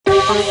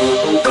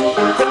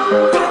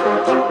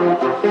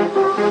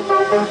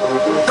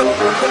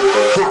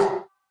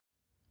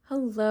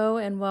Hello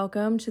and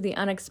welcome to the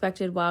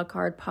Unexpected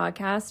Wildcard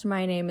podcast.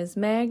 My name is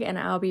Meg and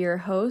I'll be your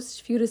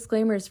host. Few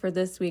disclaimers for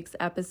this week's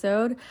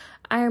episode.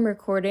 I am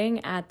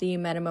recording at the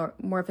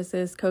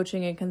Metamorphosis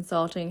Coaching and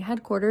Consulting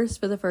headquarters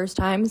for the first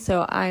time,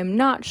 so I'm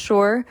not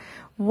sure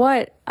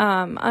what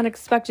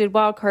unexpected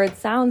wildcard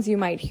sounds you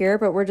might hear,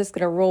 but we're just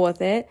going to roll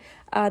with it.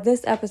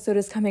 This episode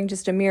is coming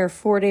just a mere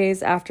 4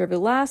 days after the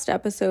last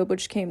episode,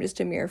 which came just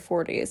a mere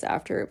 4 days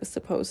after it was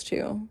supposed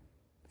to.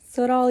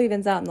 So it all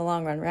evens out in the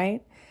long run,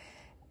 right?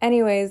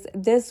 Anyways,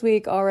 this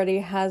week already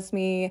has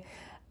me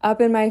up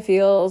in my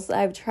feels.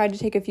 I've tried to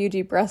take a few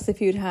deep breaths a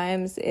few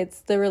times.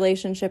 It's the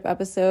relationship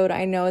episode.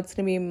 I know it's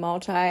going to be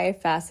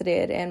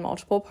multifaceted and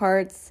multiple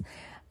parts.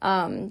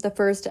 The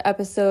first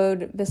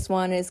episode, this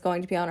one is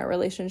going to be on our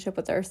relationship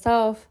with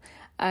ourselves.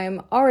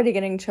 I'm already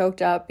getting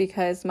choked up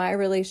because my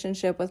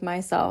relationship with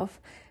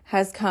myself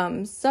has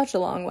come such a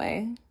long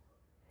way.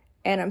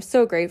 And I'm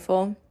so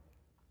grateful.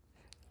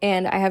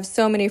 And I have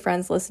so many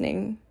friends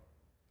listening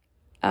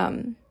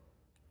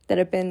that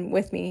have been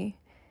with me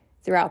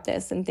throughout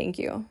this, and thank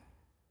you.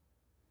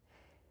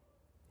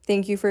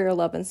 Thank you for your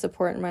love and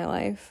support in my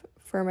life,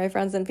 for my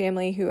friends and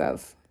family who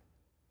have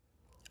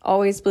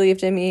always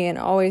believed in me and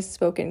always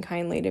spoken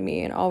kindly to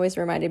me and always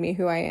reminded me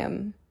who I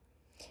am.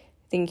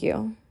 Thank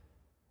you.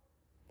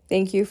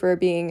 Thank you for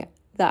being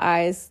the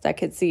eyes that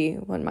could see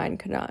when mine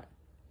could not.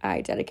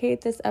 I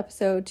dedicate this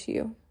episode to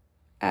you.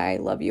 I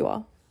love you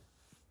all.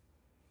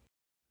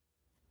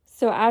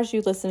 So as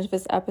you listen to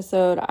this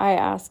episode, I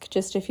ask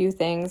just a few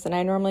things, and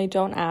I normally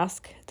don't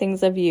ask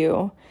things of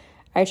you.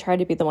 I try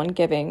to be the one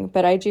giving,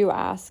 but I do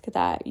ask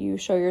that you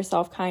show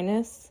yourself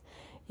kindness,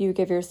 you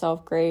give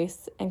yourself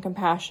grace and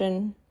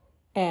compassion,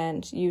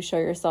 and you show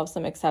yourself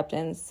some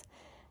acceptance.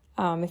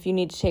 If you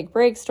need to take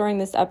breaks during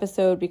this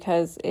episode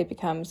because it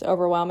becomes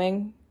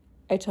overwhelming,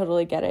 I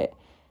totally get it.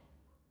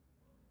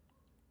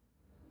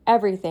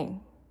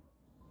 Everything,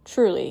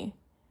 truly,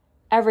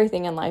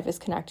 everything in life is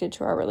connected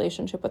to our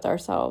relationship with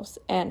ourselves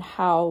and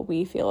how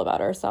we feel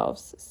about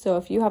ourselves. So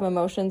if you have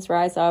emotions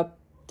rise up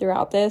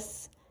throughout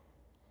this,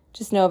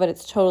 just know that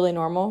it's totally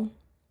normal.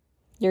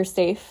 You're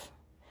safe.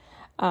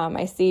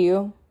 I see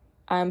you.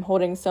 I'm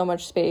holding so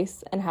much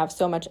space and have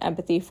so much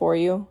empathy for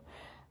you.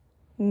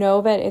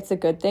 Know that it's a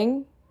good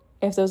thing.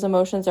 If those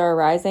emotions are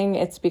arising,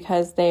 it's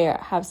because they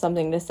have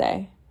something to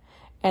say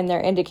and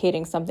they're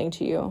indicating something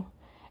to you.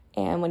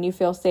 And when you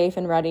feel safe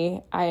and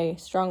ready, I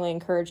strongly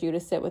encourage you to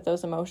sit with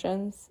those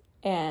emotions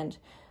and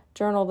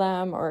journal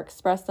them or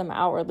express them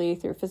outwardly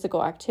through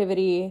physical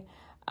activity.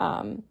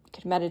 You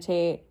could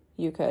meditate,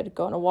 you could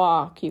go on a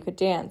walk, you could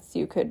dance,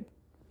 you could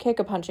kick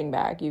a punching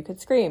bag, you could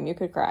scream, you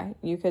could cry,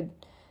 you could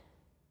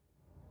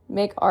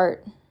make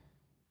art,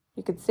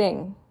 you could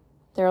sing.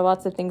 There are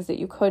lots of things that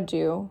you could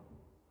do.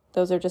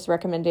 Those are just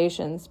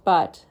recommendations,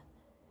 but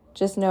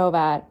just know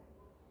that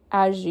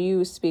as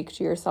you speak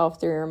to yourself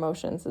through your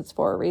emotions, it's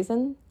for a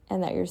reason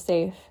and that you're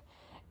safe.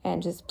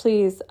 And just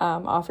please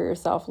offer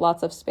yourself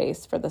lots of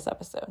space for this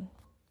episode.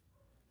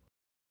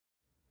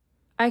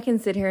 I can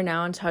sit here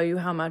now and tell you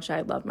how much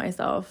I love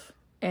myself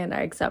and I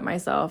accept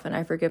myself and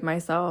I forgive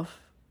myself.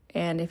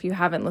 And if you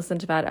haven't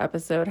listened to that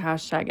episode,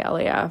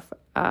 #LAF,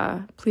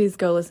 please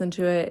go listen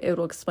to it. It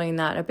will explain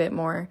that a bit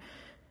more.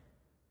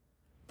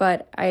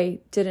 But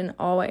I didn't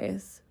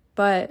always.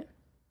 But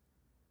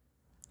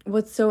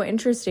what's so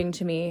interesting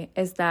to me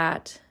is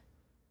that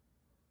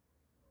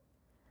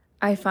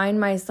I find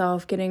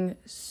myself getting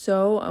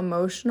so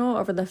emotional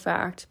over the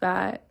fact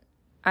that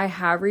I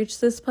have reached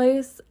this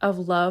place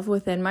of love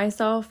within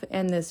myself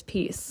and this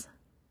peace.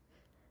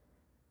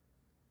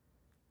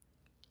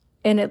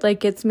 And it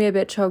gets me a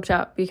bit choked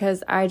up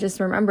because I just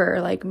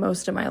remember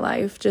most of my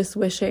life just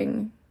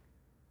wishing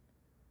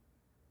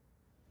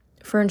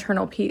for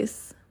internal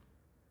peace.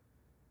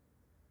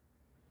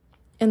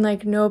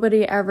 And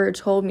nobody ever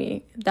told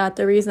me that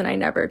the reason I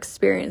never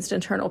experienced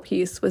internal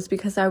peace was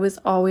because I was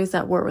always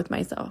at war with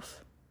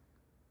myself.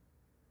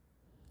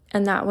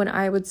 And that when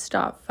I would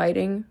stop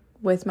fighting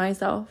with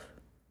myself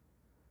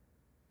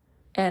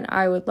and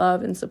I would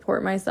love and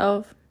support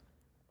myself,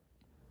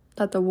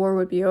 that the war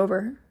would be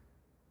over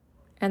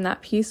and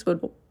that peace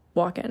would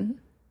walk in.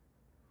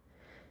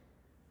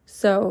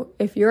 So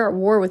if you're at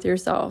war with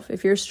yourself,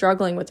 if you're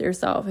struggling with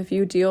yourself, if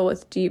you deal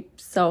with deep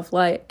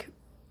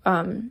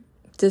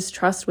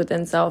distrust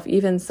within self,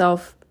 even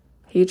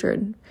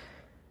self-hatred,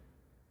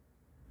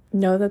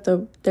 know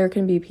that there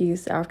can be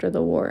peace after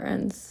the war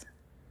ends,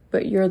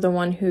 but you're the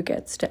one who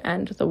gets to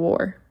end the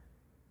war.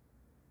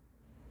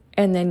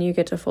 And then you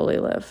get to fully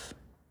live.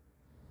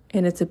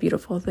 And it's a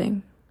beautiful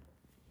thing.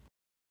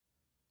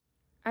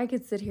 I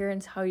could sit here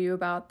and tell you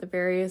about the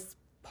various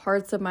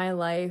parts of my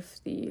life,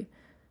 the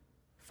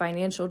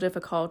financial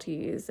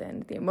difficulties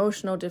and the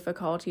emotional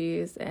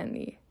difficulties and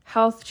the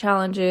health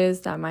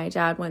challenges that my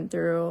dad went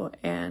through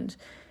and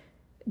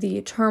the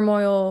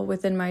turmoil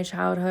within my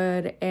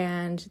childhood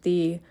and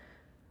the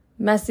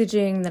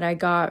messaging that I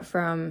got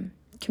from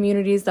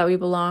communities that we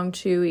belong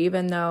to,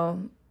 even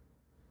though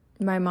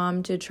my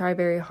mom did try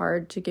very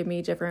hard to give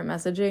me different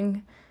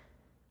messaging.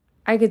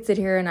 I could sit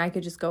here and I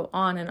could just go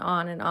on and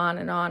on and on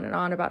and on and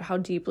on about how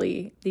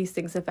deeply these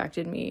things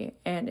affected me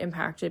and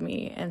impacted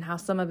me and how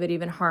some of it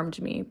even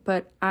harmed me.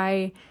 But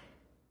I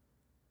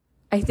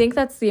think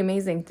that's the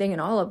amazing thing in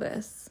all of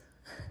this,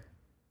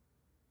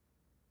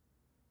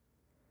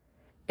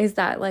 is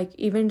that like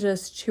even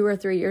just 2 or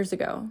 3 years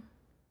ago,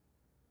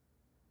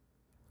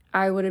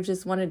 I would have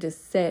just wanted to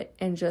sit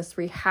and just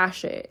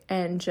rehash it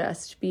and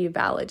just be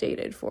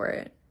validated for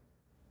it.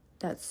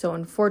 That's so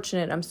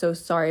unfortunate. I'm so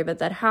sorry, but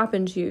that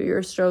happened to you.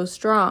 You're so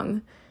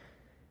strong.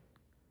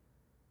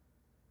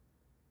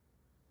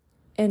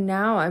 And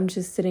now I'm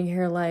just sitting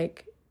here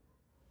like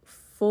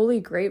fully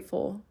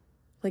grateful.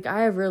 Like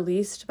I have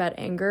released that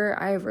anger.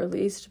 I have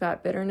released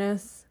that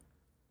bitterness.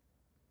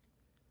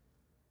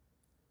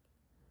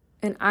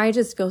 And I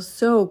just feel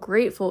so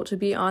grateful to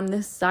be on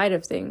this side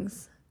of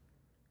things.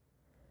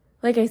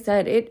 Like I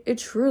said, it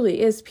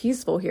truly is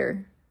peaceful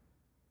here.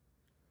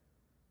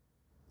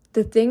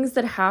 The things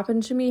that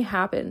happened to me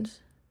happened.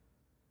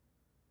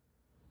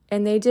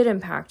 And they did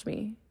impact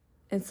me.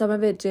 And some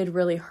of it did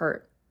really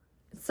hurt.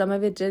 Some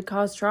of it did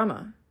cause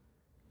trauma.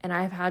 And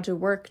I've had to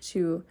work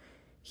to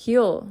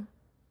heal.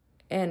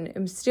 And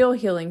am still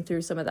healing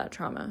through some of that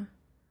trauma.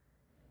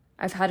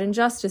 I've had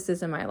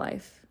injustices in my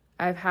life.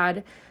 I've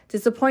had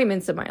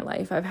disappointments in my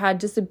life. I've had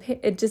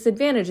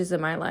disadvantages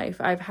in my life.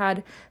 I've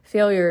had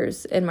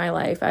failures in my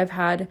life. I've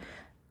had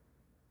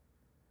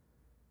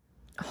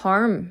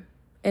harm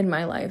in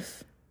my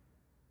life.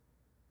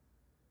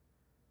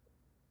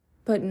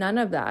 But none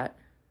of that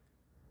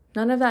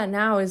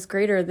now is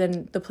greater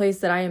than the place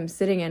that I am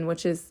sitting in,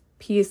 which is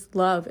peace,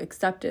 love,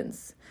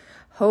 acceptance,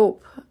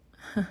 hope,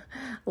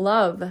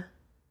 love.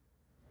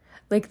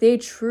 Like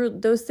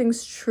those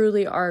things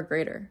truly are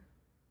greater.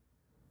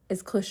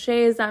 As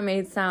cliche as that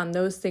may sound,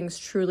 those things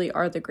truly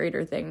are the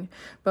greater thing.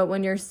 But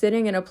when you're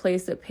sitting in a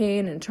place of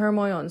pain and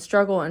turmoil and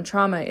struggle and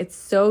trauma, it's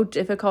so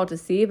difficult to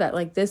see that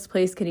like this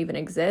place can even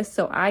exist.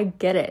 So I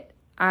get it.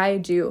 I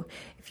do.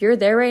 If you're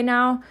there right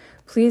now,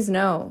 please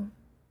know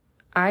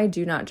I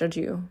do not judge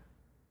you.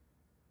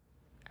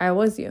 I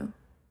was you.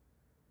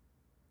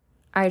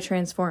 I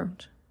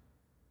transformed.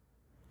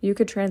 You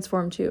could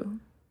transform too.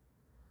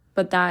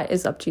 But that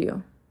is up to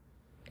you.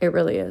 It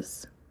really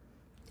is.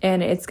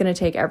 And it's going to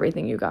take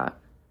everything you got.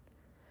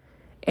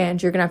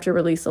 And you're going to have to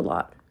release a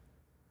lot.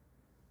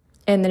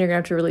 And then you're going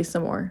to have to release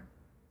some more.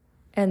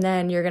 And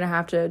then you're going to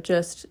have to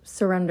just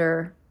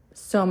surrender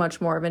so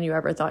much more than you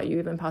ever thought you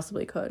even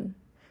possibly could.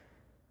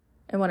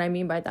 And what I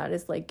mean by that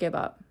is like give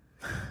up.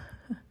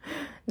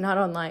 Not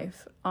on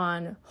life,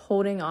 on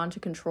holding on to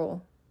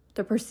control.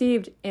 The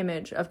perceived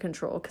image of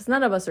control, because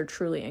none of us are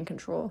truly in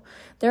control.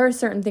 There are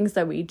certain things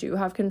that we do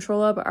have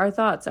control of, our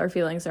thoughts, our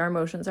feelings, our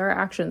emotions, our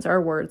actions,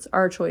 our words,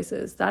 our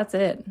choices. That's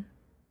it.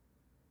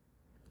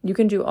 You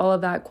can do all of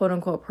that, quote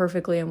unquote,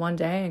 perfectly in one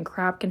day, and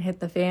crap can hit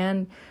the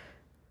fan.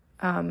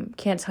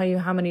 Can't tell you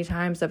how many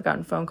times I've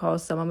gotten phone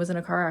calls. Someone was in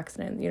a car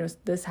accident. You know,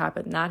 this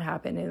happened, that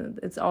happened. And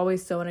it's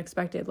always so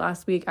unexpected.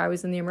 Last week, I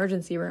was in the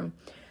emergency room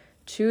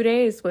 2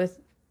 days with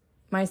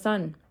my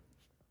son.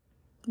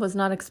 Was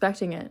not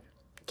expecting it.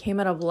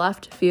 Came out of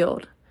left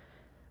field.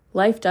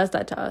 Life does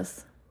that to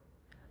us.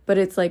 But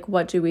it's like,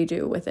 what do we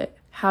do with it?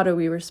 How do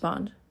we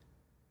respond?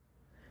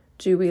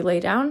 Do we lay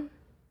down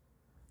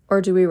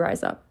or do we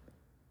rise up?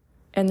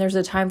 And there's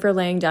a time for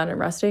laying down and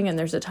resting, and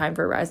there's a time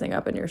for rising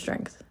up in your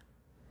strength.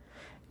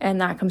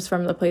 And that comes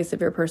from the place of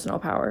your personal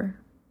power.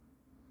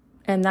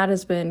 And that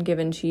has been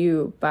given to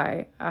you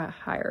by a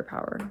higher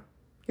power,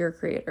 your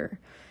creator.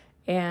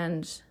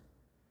 And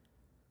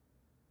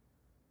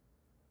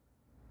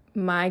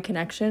my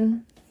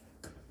connection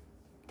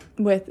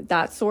with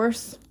that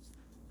source,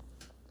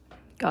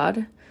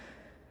 God,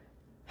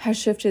 has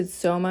shifted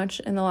so much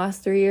in the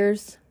last 3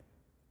 years.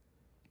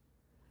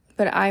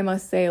 But I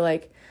must say,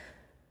 like,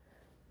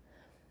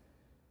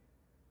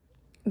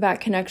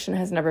 that connection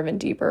has never been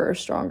deeper or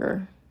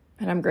stronger.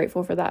 And I'm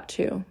grateful for that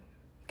too.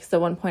 Because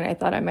at one point I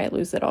thought I might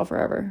lose it all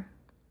forever.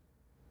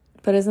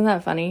 But isn't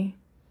that funny?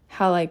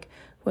 How like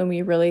when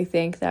we really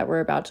think that we're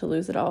about to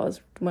lose it all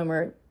is when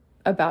we're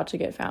about to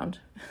get found.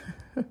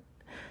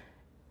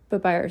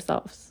 But by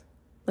ourselves.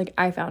 Like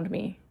I found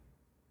me.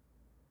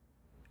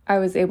 I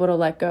was able to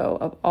let go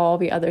of all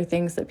the other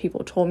things that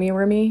people told me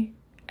were me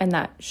and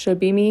that should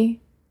be me.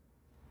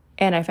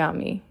 And I found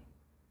me.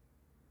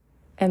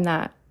 And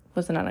that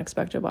was an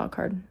unexpected wild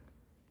card.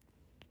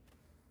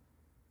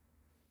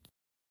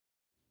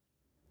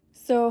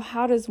 So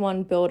how does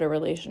one build a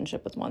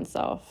relationship with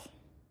oneself?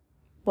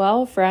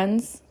 Well,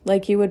 friends,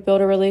 like you would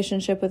build a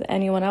relationship with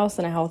anyone else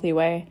in a healthy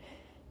way.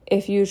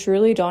 If you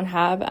truly don't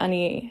have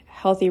any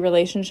healthy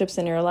relationships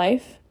in your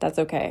life, that's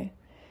okay.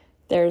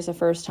 There's a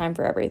first time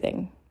for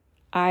everything.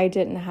 I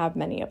didn't have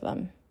many of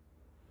them.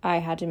 I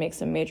had to make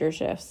some major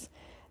shifts.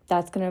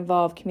 That's going to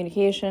involve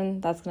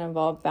communication. That's going to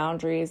involve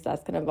boundaries.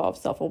 That's going to involve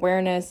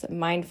self-awareness,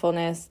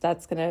 mindfulness.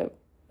 That's going to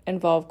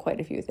involve quite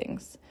a few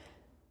things.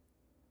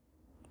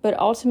 But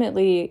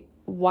ultimately,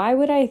 why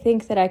would I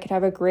think that I could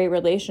have a great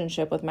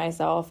relationship with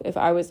myself if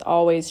I was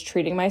always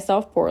treating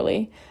myself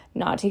poorly,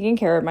 not taking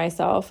care of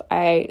myself?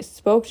 I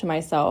spoke to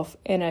myself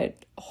in a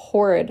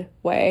horrid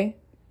way.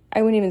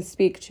 I wouldn't even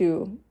speak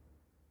to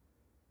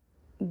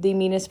the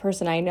meanest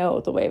person I know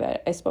the way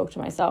that I spoke to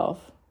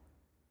myself.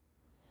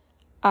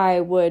 I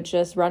would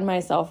just run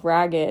myself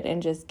ragged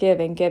and just give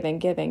and give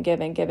and give and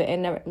give and give it.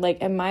 And like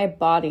in my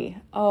body,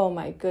 oh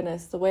my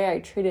goodness, the way I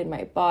treated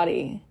my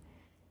body,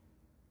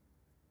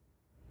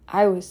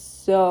 I was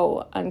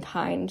so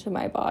unkind to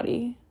my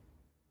body.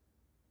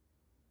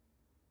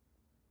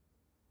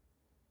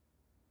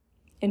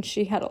 And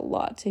she had a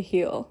lot to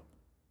heal.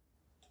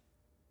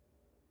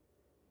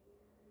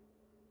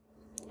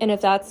 And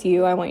if that's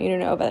you, I want you to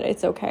know that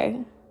it's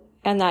okay.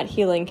 And that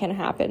healing can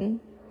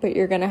happen. But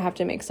you're going to have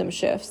to make some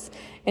shifts.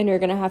 And you're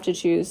going to have to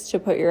choose to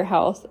put your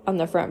health on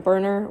the front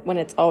burner when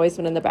it's always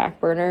been in the back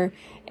burner.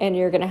 And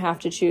you're going to have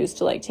to choose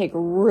to like take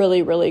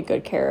really, really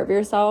good care of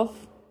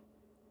yourself.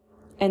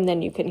 And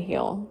then you can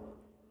heal.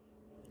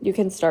 You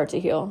can start to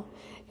heal.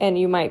 And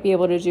you might be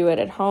able to do it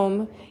at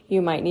home.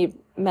 You might need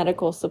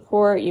medical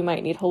support. You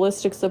might need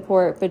holistic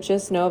support. But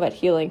just know that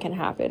healing can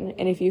happen.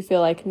 And if you feel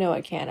like, no,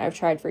 it can't. I've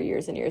tried for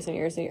years and years and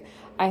years and years.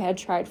 I had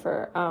tried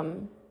for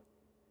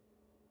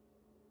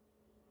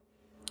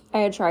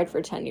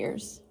 10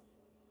 years.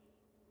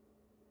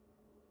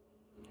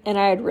 And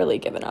I had really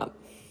given up.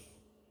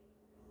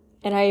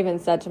 And I even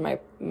said to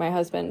my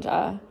husband,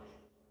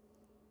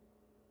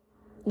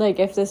 like,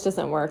 if this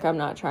doesn't work, I'm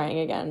not trying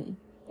again.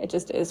 It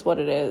just is what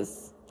it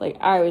is. Like,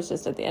 I was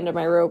just at the end of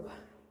my rope.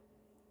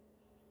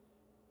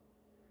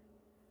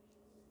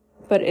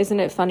 But isn't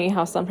it funny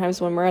how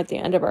sometimes when we're at the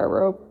end of our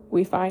rope,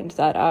 we find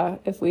that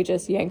if we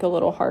just yank a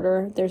little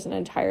harder, there's an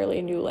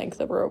entirely new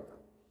length of rope.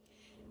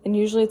 And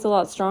usually it's a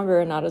lot stronger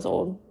and not as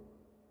old.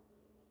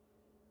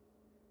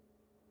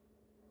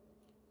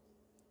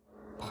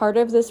 Part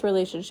of this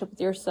relationship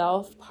with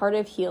yourself, part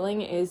of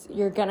healing is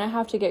you're going to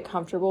have to get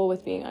comfortable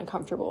with being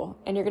uncomfortable.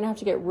 And you're going to have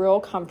to get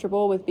real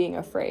comfortable with being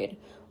afraid.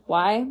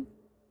 Why?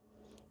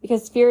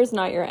 Because fear is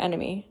not your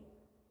enemy.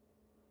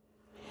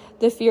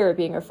 The fear of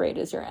being afraid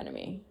is your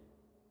enemy.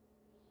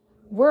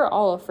 We're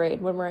all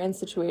afraid when we're in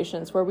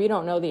situations where we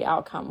don't know the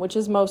outcome, which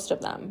is most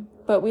of them.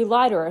 But we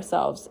lie to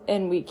ourselves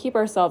and we keep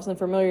ourselves in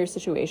familiar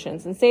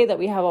situations and say that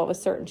we have all the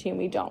certainty and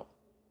we don't.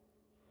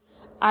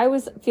 I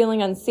was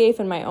feeling unsafe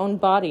in my own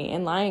body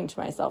and lying to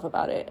myself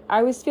about it.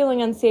 I was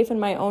feeling unsafe in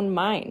my own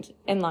mind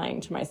and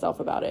lying to myself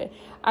about it.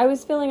 I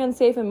was feeling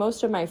unsafe in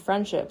most of my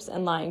friendships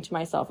and lying to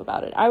myself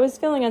about it. I was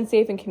feeling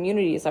unsafe in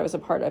communities I was a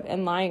part of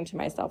and lying to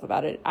myself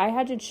about it. I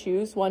had to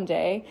choose one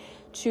day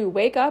to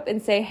wake up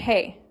and say,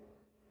 hey,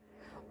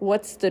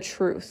 what's the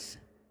truth?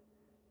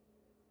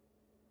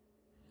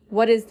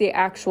 What is the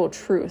actual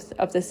truth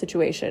of the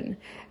situation?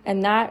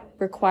 And that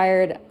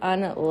required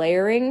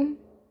unlayering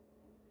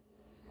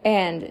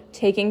and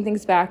taking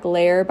things back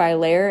layer by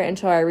layer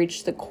until I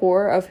reached the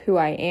core of who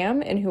I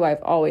am and who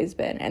I've always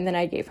been. And then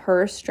I gave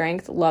her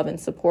strength, love, and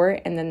support.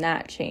 And then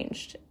that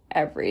changed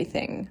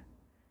everything.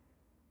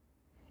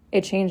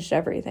 It changed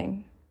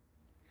everything.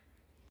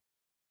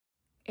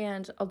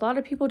 And a lot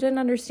of people didn't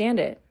understand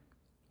it.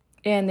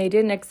 And they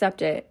didn't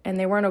accept it. And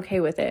they weren't okay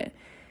with it.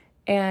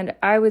 And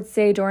I would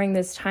say during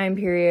this time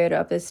period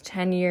of this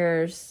 10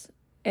 years,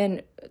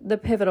 and the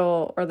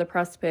pivotal or the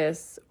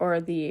precipice or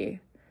the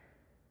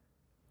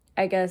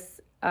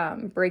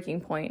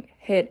breaking point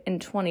hit in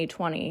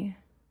 2020.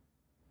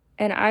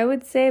 And I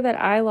would say that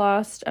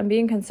I'm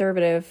being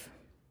conservative,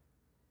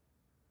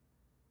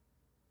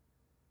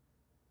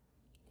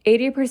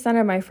 80%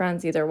 of my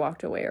friends either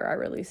walked away or I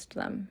released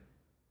them.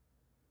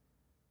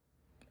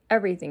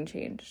 Everything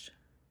changed.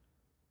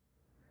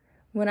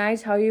 When I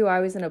tell you I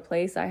was in a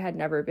place I had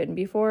never been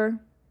before,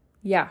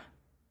 yeah,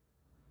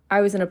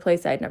 I was in a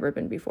place I had never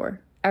been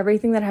before.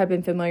 Everything that had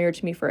been familiar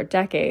to me for a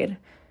decade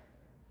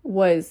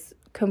was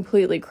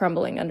completely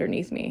crumbling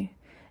underneath me.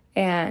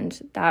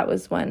 And that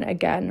was when,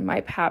 again,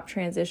 my pap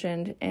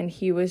transitioned and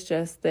he was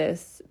just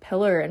this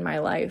pillar in my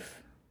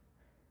life.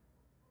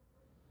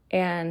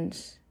 And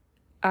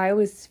I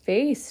was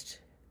faced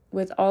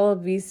with all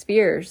of these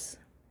fears.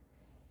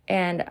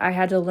 And I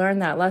had to learn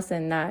that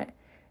lesson that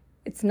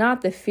it's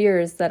not the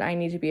fears that I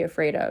need to be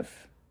afraid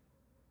of.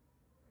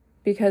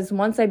 Because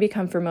once I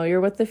become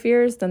familiar with the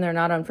fears, then they're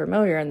not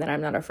unfamiliar and then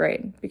I'm not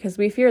afraid. Because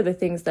we fear the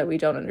things that we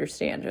don't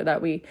understand or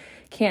that we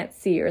can't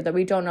see or that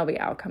we don't know the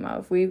outcome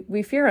of.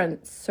 We fear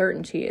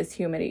uncertainty as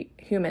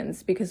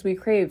humans because we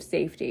crave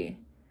safety.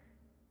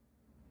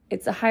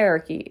 It's a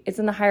hierarchy. It's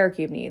in the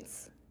hierarchy of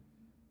needs.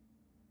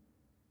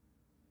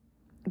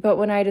 But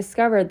when I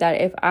discovered that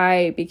if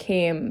I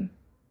became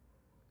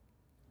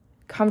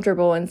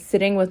comfortable in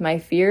sitting with my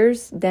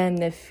fears, then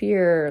the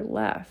fear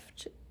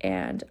left.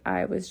 And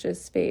I was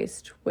just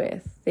faced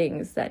with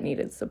things that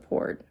needed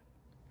support.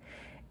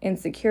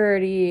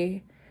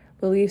 Insecurity,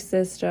 belief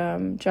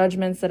system,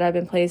 judgments that have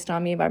been placed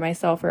on me by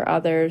myself or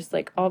others,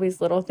 like all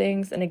these little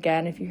things. And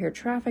again, if you hear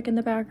traffic in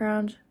the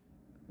background,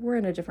 we're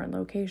in a different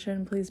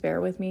location. Please bear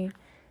with me.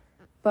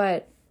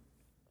 But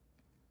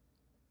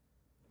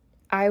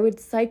I would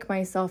psych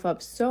myself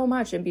up so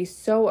much and be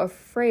so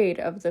afraid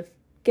of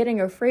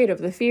getting afraid of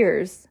the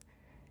fears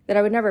that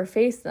I would never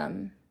face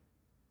them.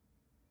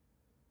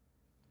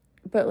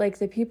 But like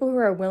the people who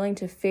are willing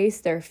to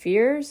face their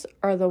fears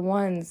are the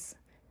ones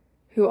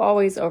who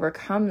always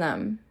overcome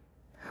them,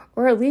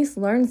 or at least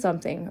learn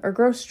something or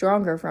grow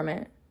stronger from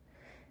it.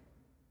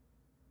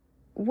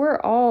 We're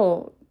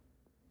all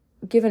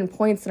given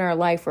points in our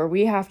life where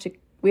we have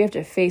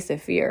to face a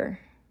fear.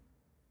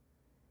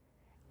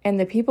 And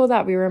the people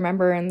that we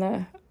remember in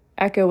the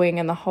echoing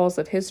in the halls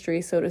of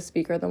history, so to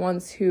speak, are the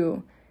ones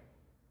who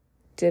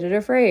did it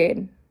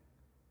afraid.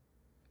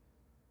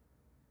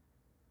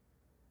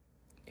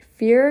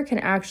 Fear can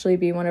actually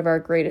be one of our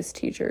greatest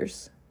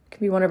teachers. It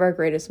can be one of our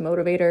greatest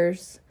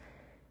motivators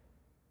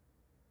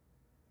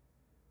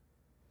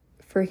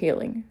for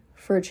healing,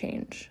 for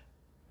change,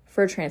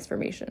 for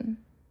transformation.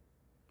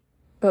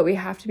 But we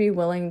have to be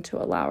willing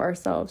to allow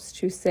ourselves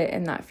to sit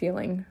in that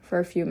feeling for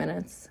a few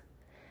minutes,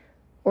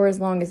 or as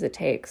long as it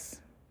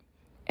takes.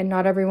 And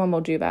not everyone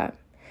will do that,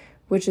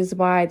 which is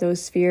why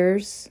those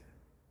fears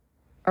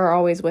are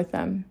always with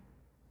them.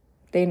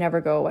 They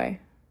never go away.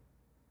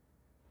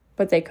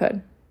 But they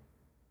could.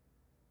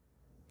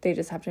 They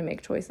just have to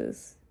make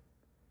choices.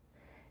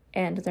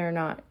 And they're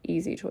not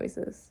easy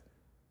choices.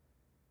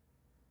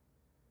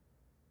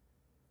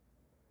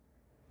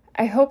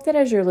 I hope that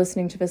as you're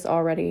listening to this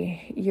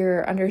already,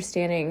 you're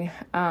understanding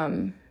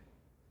that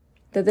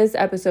this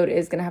episode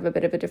is going to have a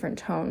bit of a different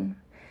tone.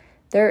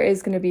 There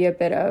is going to be a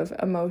bit of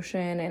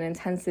emotion and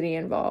intensity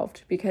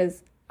involved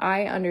because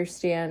I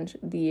understand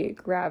the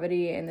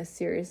gravity and the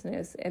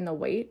seriousness and the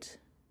weight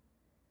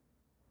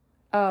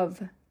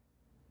of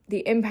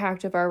the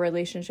impact of our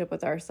relationship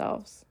with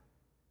ourselves.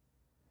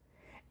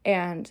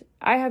 And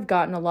I have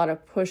gotten a lot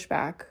of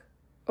pushback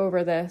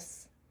over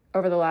this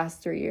over the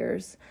last 3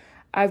 years.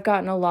 I've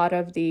gotten a lot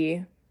of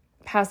the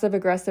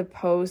passive-aggressive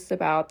posts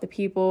about the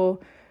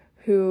people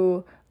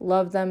who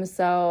love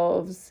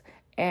themselves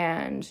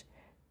and,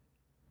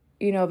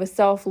 the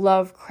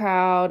self-love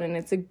crowd, and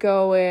it's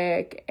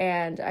egoic,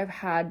 and I've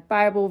had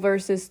Bible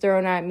verses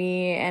thrown at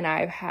me, and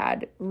I've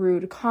had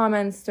rude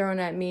comments thrown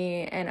at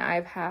me, and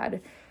I've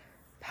had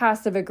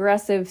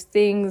passive-aggressive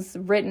things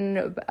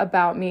written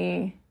about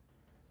me.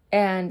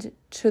 And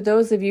to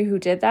those of you who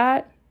did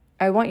that,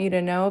 I want you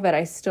to know that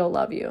I still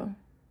love you.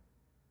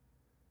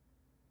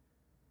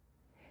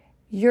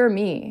 You're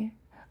me.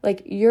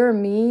 Like, you're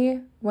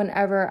me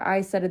whenever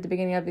I said at the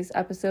beginning of this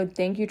episode,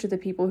 thank you to the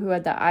people who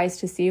had the eyes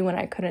to see when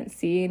I couldn't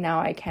see.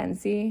 Now I can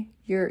see.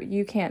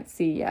 You can't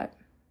see yet.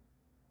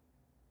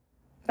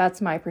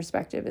 That's my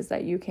perspective, is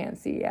that you can't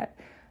see yet.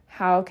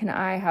 How can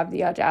I have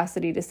the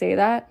audacity to say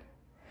that?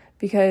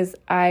 Because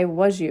I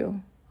was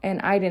you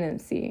and I didn't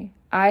see.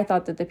 I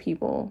thought that the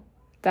people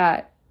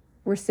that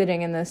were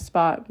sitting in this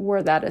spot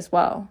were that as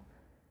well.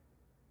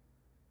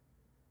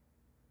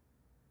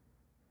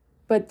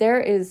 But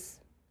there's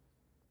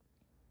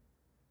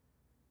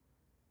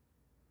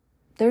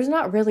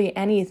not really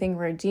anything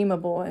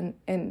redeemable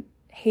in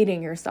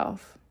hating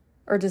yourself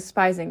or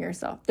despising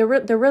yourself. There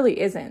really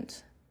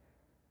isn't.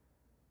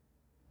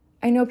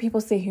 I know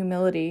people say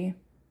humility.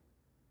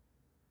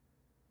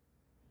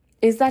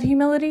 Is that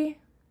humility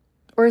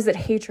or is it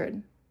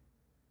hatred?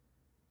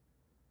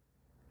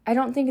 I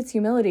don't think it's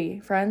humility,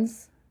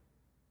 friends.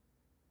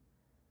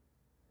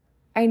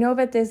 I know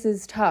that this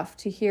is tough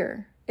to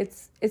hear.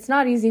 It's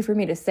not easy for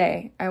me to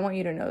say. I want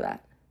you to know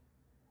that.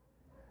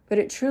 But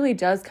it truly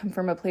does come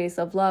from a place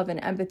of love and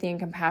empathy and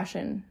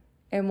compassion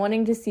and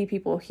wanting to see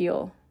people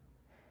heal.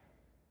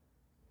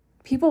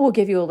 People will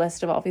give you a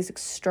list of all these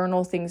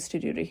external things to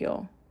do to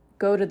heal.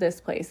 Go to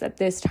this place at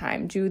this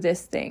time, do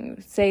this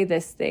thing, say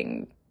this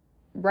thing,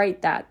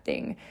 write that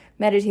thing,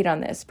 meditate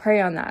on this,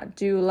 pray on that,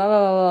 do la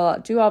la la la,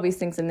 do all these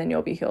things, and then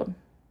you'll be healed.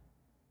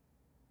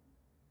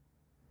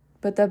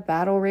 But the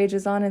battle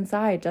rages on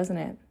inside, doesn't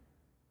it?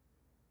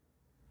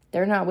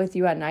 They're not with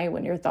you at night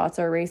when your thoughts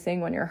are racing,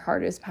 when your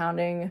heart is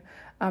pounding.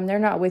 They're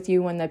not with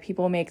you when the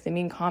people make the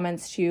mean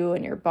comments to you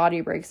and your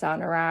body breaks out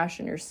in a rash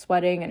and you're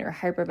sweating and you're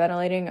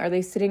hyperventilating. Are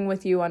they sitting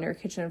with you on your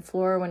kitchen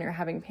floor when you're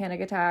having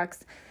panic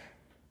attacks?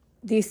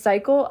 The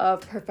cycle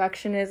of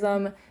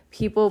perfectionism,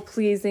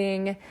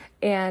 people-pleasing,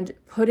 and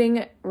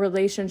putting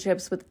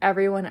relationships with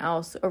everyone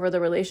else over the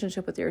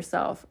relationship with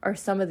yourself are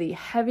some of the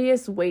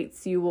heaviest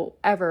weights you will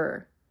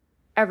ever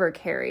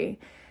carry.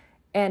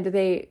 And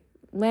they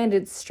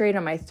landed straight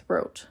on my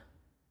throat.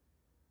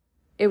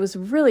 It was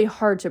really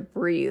hard to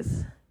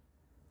breathe.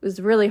 It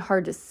was really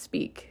hard to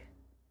speak.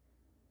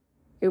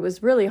 It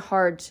was really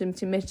hard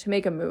to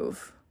make a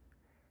move.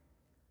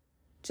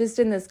 Just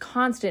in this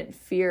constant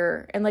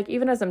fear. And like,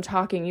 even as I'm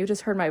talking, you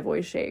just heard my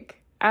voice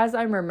shake. As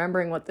I'm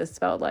remembering what this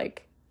felt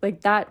like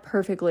that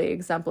perfectly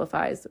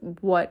exemplifies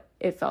what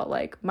it felt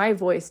like. My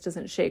voice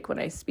doesn't shake when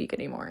I speak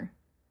anymore.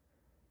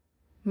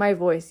 My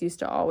voice used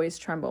to always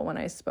tremble when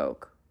I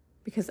spoke,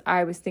 because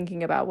I was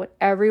thinking about what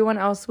everyone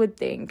else would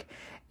think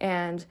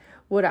And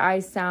would I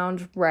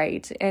sound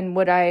right? And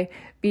would I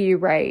be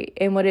right?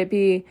 And would it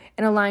be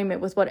in alignment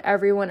with what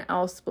everyone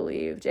else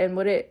believed? And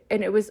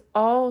it was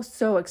all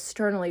so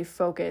externally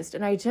focused.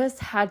 And I just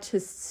had to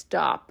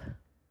stop.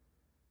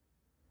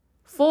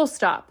 Full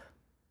stop.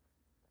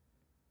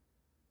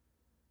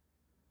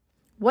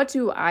 What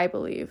do I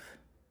believe?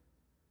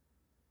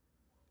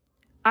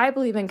 I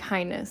believe in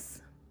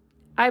kindness.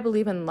 I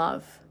believe in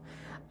love.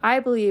 I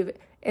believe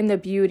in the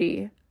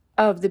beauty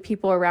of the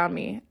people around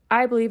me.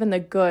 I believe in the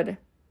good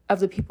of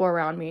the people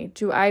around me.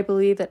 Do I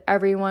believe that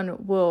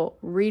everyone will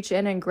reach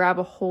in and grab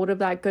a hold of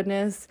that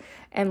goodness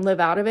and live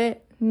out of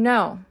it?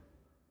 No,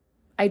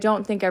 I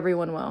don't think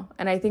everyone will.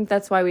 And I think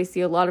that's why we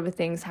see a lot of the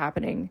things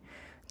happening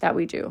that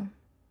we do.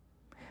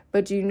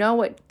 But do you know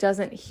what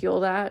doesn't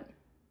heal that?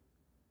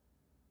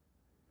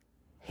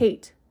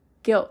 Hate,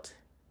 guilt,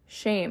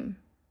 shame,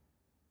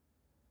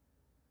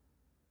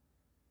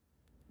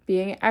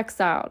 being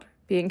exiled,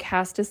 being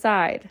cast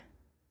aside,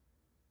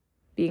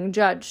 being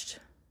judged.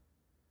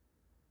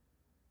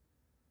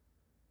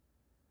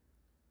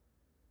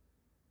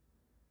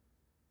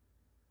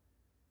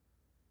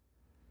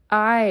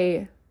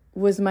 I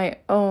was my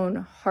own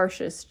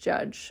harshest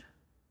judge,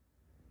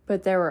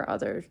 but there were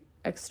other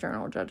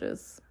external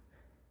judges.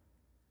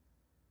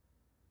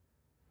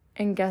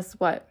 And guess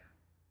what?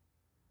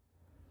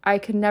 I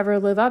could never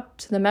live up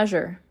to the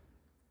measure.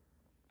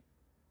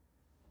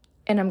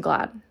 And I'm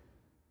glad,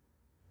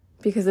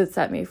 because it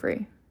set me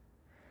free.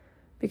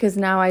 Because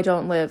now I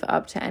don't live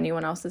up to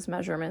anyone else's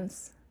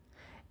measurements.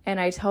 And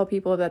I tell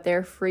people that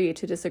they're free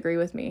to disagree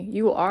with me.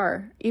 You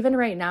are. Even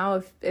right now,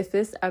 if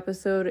this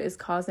episode is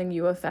causing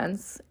you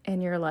offense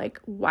and you're like,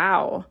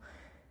 wow,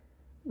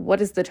 what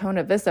is the tone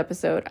of this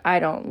episode? I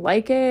don't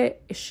like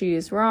it.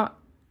 She's wrong.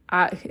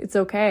 It's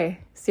okay.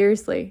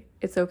 Seriously,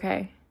 it's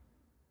okay.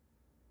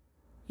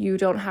 You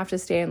don't have to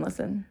stay and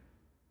listen.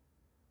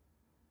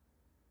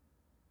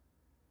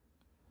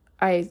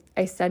 I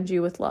send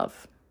you with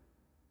love.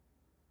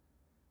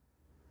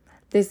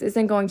 This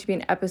isn't going to be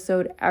an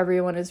episode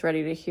everyone is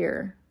ready to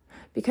hear,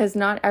 because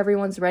not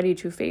everyone's ready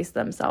to face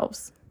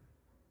themselves.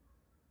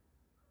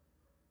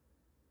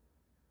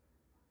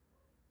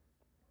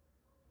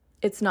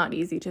 It's not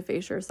easy to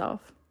face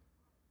yourself.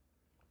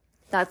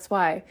 That's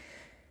why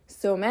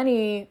so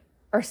many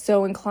are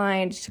so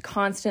inclined to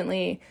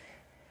constantly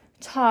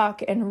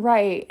talk and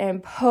write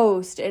and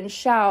post and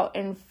shout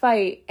and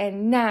fight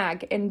and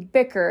nag and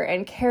bicker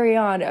and carry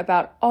on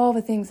about all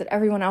the things that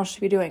everyone else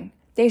should be doing.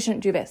 They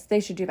shouldn't do this. They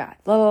should do that.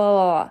 Blah, blah,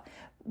 blah, blah.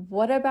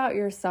 What about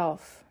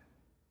yourself?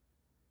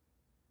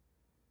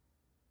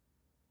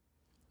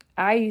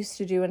 I used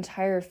to do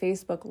entire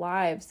Facebook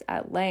Lives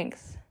at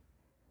length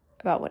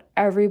about what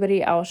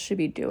everybody else should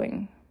be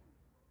doing.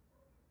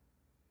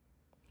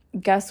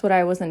 Guess what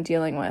I wasn't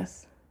dealing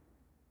with?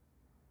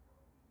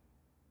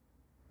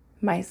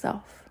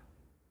 Myself.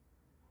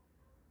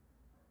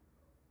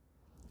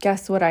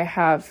 Guess what I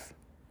have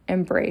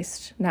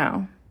embraced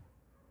now?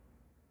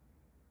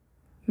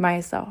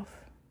 Myself.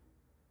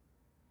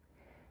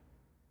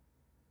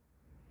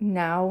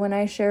 Now when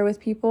I share with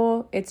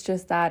people, it's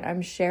just that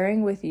I'm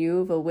sharing with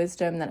you the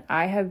wisdom that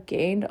I have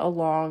gained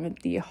along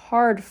the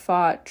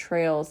hard-fought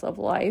trails of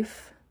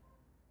life,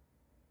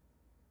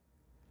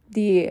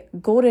 the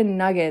golden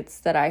nuggets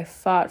that I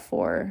fought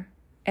for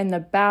in the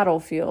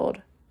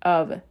battlefield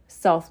of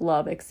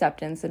self-love,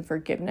 acceptance, and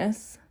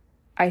forgiveness.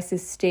 I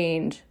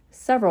sustained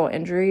several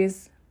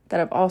injuries that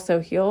have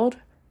also healed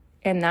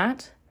in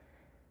that.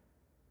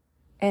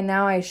 And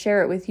now I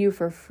share it with you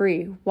for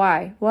free.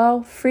 Why?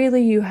 Well,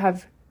 freely you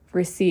have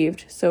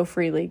received, so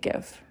freely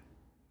give.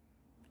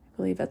 I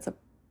believe that's a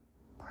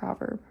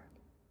proverb.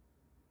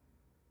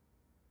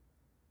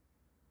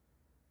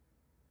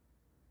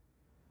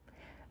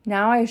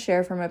 Now I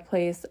share from a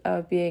place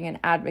of being an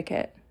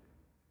advocate,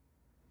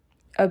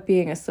 of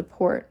being a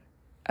support,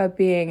 of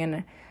being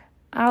an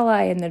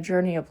ally in the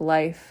journey of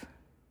life,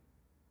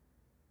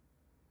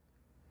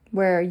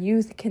 where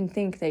you can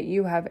think that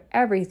you have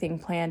everything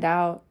planned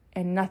out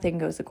and nothing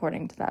goes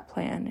according to that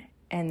plan.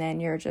 And then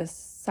you're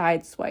just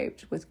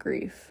sideswiped with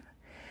grief.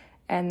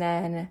 And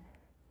then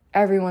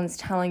everyone's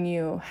telling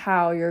you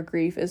how your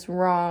grief is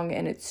wrong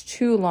and it's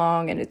too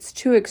long and it's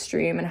too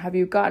extreme. And have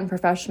you gotten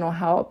professional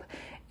help?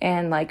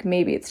 And like,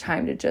 maybe it's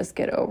time to just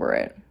get over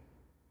it.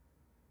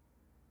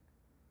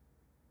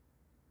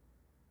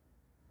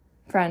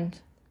 Friend,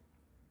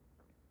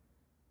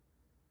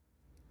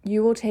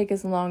 you will take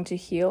as long to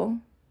heal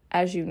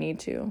as you need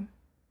to.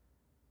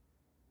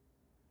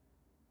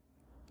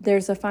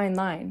 There's a fine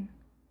line.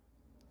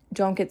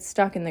 Don't get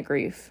stuck in the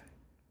grief.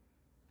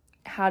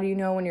 How do you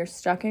know when you're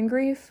stuck in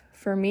grief?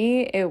 For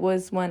me, it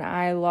was when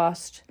I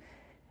lost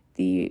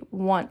the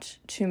want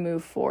to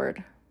move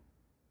forward.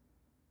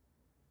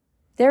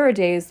 There were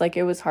days like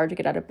it was hard to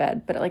get out of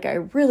bed, but like I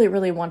really,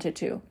 really wanted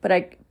to, but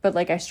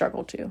I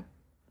struggled to.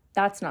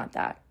 That's not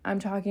that. I'm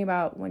talking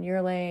about when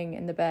you're laying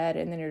in the bed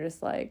and then you're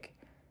just like,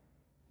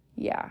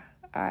 yeah,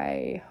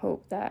 I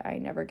hope that I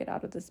never get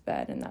out of this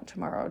bed and that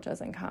tomorrow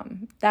doesn't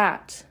come.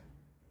 That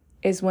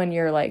is when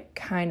you're like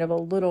kind of a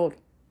little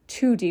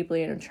too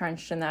deeply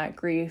entrenched in that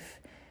grief.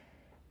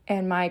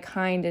 And my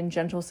kind and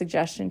gentle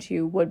suggestion to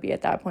you would be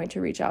at that point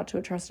to reach out to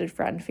a trusted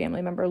friend,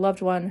 family member,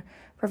 loved one,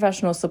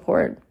 professional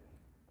support,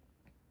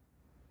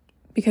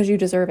 because you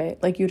deserve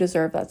it. Like, you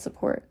deserve that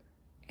support.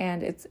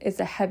 And it's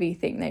a heavy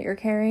thing that you're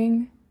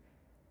carrying,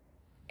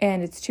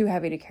 and it's too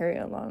heavy to carry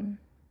alone.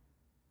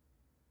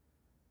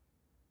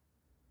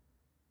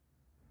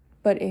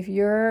 But if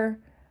you're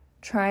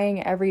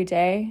trying every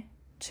day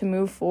to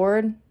move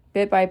forward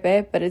bit by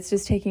bit, but it's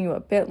just taking you a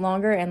bit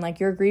longer, and like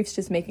your grief's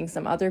just making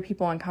some other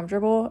people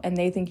uncomfortable and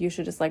they think you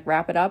should just like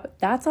wrap it up,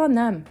 that's on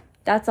them.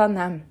 That's on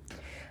them.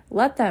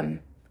 Let them.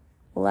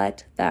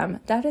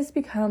 That has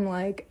become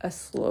like a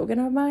slogan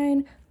of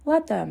mine.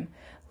 Let them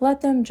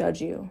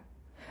judge you.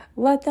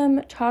 Let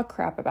them talk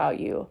crap about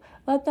you.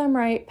 Let them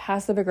write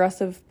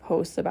passive-aggressive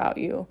posts about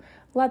you.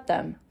 Let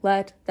them.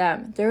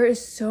 There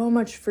is so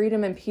much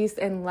freedom and peace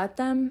in let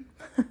them.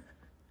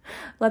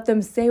 Let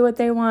them say what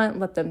they want.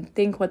 Let them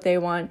think what they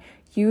want.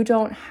 You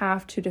don't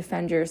have to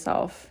defend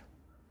yourself.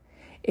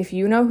 If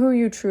you know who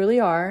you truly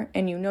are,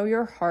 and you know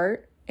your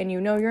heart, and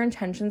you know your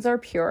intentions are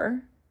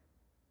pure,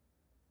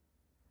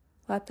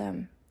 let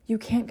them. You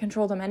can't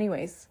control them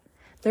anyways.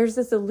 There's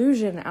this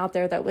illusion out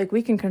there that like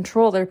we can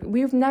control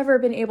we've never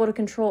been able to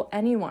control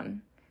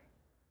anyone.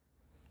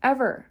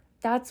 Ever.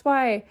 That's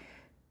why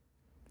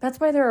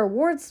there are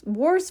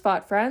wars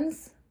fought,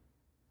 friends.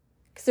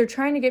 Because they're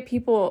trying to get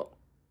people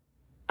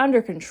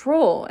under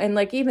control. And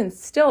like even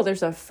still,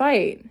 there's a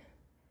fight.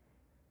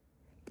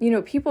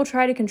 People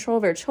try to control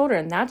their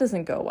children. That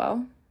doesn't go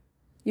well.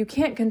 You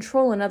can't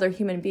control another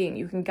human being.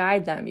 You can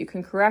guide them. You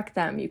can correct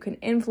them. You can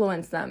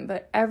influence them.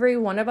 But every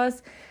one of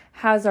us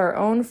has our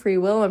own free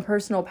will and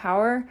personal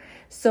power.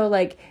 So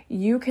like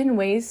you can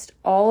waste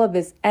all of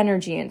this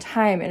energy and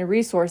time and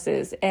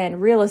resources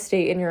and real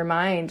estate in your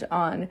mind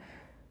on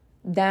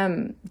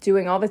them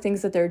doing all the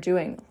things that they're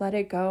doing. Let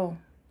it go.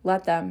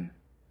 Let them.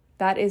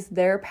 That is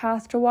their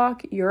path to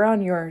walk. You're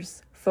on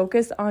yours.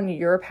 Focus on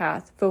your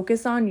path.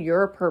 Focus on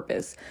your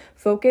purpose.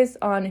 Focus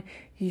on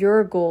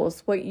your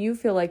goals, what you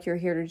feel like you're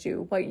here to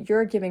do, what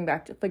you're giving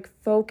back to. Like,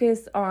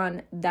 focus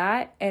on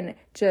that and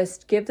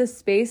just give the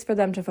space for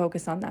them to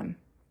focus on them.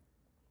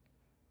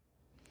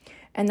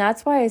 And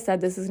that's why I said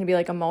this is going to be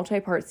like a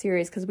multi-part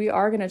series, because we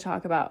are going to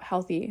talk about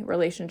healthy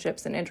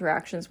relationships and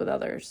interactions with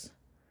others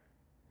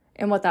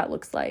and what that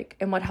looks like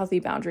and what healthy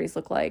boundaries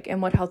look like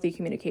and what healthy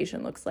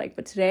communication looks like.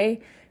 But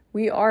today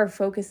we are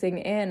focusing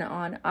in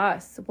on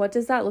us. What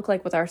does that look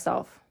like with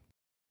ourselves?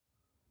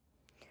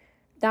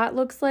 That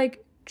looks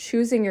like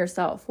choosing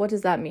yourself. What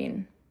does that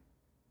mean?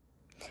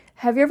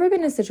 Have you ever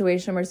been in a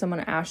situation where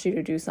someone asks you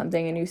to do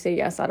something and you say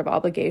yes out of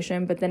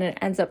obligation, but then it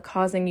ends up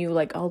causing you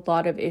like a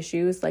lot of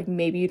issues? Like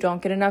maybe you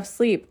don't get enough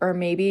sleep, or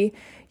maybe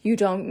you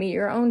don't meet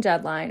your own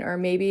deadline, or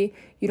maybe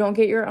you don't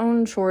get your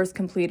own chores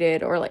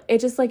completed, or like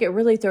it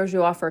really throws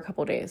you off for a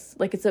couple days.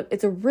 Like it's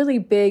a really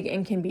big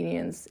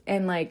inconvenience,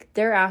 and like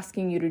they're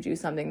asking you to do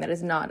something that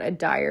is not a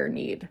dire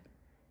need,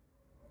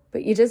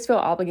 but you just feel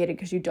obligated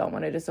because you don't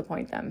want to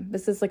disappoint them.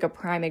 This is like a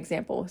prime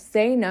example.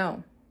 Say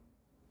no.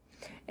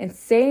 And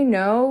say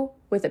no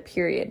with a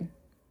period.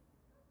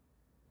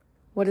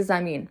 What does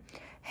that mean?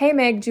 Hey,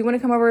 Meg, do you want to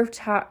come over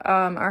to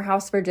our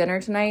house for dinner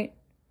tonight?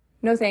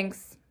 No,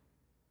 thanks.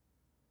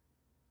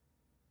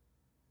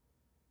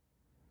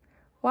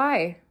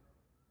 Why?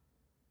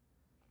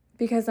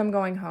 Because I'm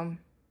going home.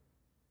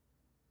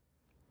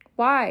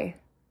 Why?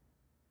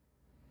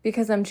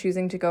 Because I'm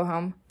choosing to go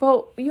home.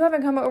 Well, you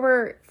haven't come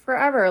over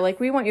forever. Like,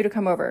 we want you to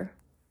come over.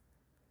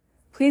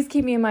 Please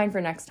keep me in mind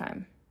for next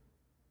time.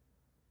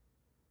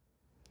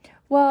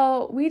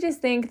 Well, we just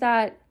think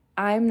that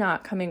I'm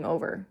not coming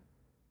over.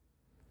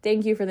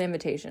 Thank you for the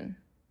invitation.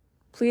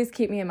 Please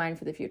keep me in mind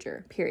for the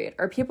future, period.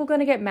 Are people going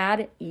to get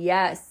mad?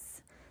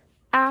 Yes,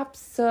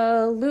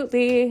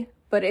 absolutely.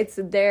 But it's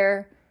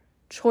their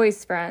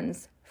choice,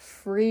 friends.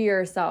 Free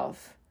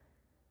yourself.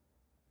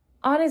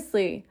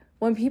 Honestly,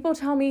 when people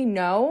tell me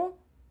no,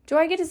 do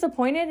I get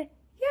disappointed?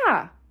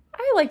 Yeah.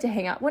 I like to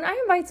hang out. When I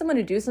invite someone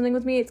to do something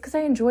with me, it's because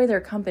I enjoy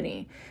their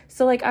company.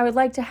 So like I would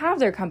like to have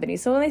their company.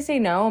 So when they say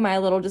no, am I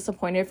a little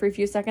disappointed for a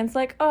few seconds?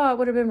 Like, oh, it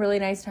would have been really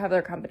nice to have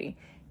their company.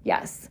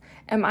 Yes.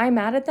 Am I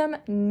mad at them?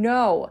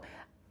 No.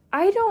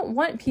 I don't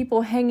want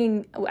people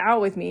hanging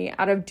out with me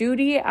out of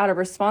duty, out of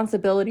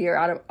responsibility, or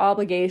out of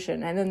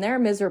obligation. And then they're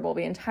miserable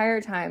the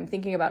entire time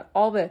thinking about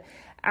all the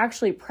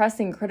actually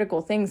pressing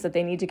critical things that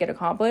they need to get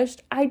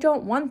accomplished. I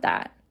don't want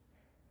that.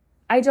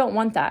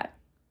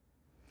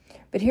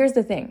 But here's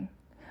the thing.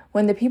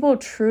 When the people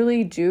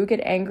truly do get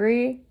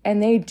angry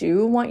and they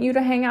do want you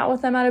to hang out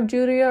with them out of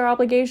duty or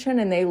obligation,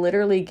 and they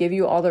literally give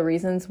you all the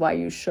reasons why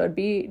you should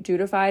be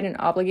dutified and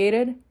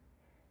obligated,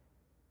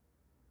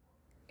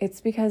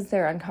 it's because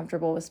they're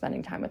uncomfortable with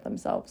spending time with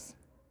themselves.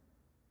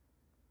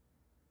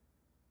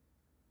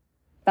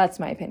 That's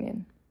my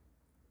opinion.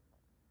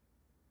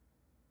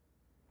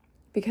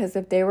 Because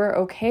if they were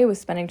okay with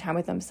spending time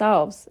with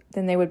themselves,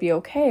 then they would be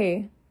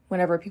okay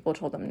whenever people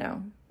told them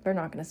no. They're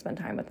not going to spend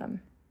time with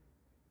them.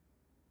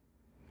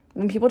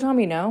 When people tell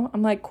me no,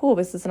 I'm like, cool,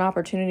 this is an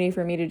opportunity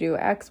for me to do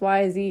X,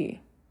 Y,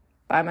 Z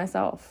by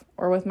myself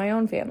or with my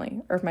own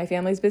family. Or if my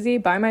family's busy,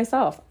 by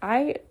myself.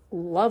 I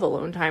love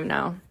alone time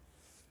now.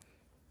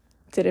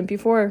 Didn't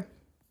before.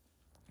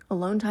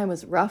 Alone time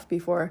was rough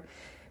before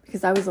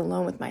because I was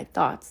alone with my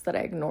thoughts that I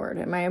ignored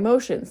and my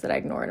emotions that I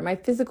ignored and my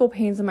physical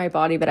pains in my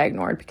body that I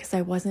ignored because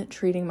I wasn't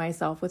treating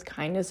myself with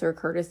kindness or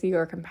courtesy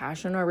or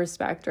compassion or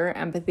respect or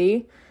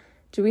empathy.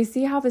 Do we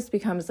see how this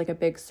becomes like a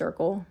big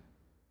circle?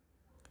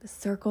 The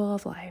circle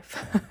of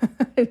life.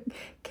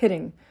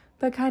 Kidding,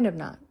 but kind of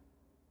not.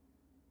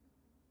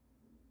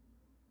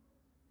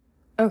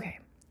 Okay,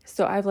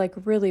 so I've like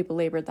really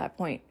belabored that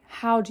point.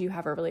 How do you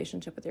have a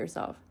relationship with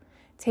yourself?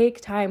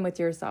 Take time with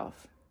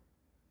yourself.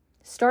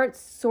 Start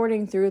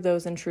sorting through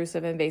those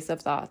intrusive,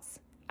 invasive thoughts.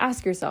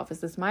 Ask yourself,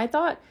 is this my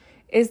thought?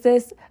 Is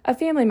this a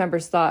family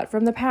member's thought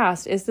from the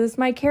past? Is this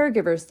my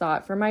caregiver's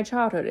thought from my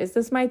childhood? Is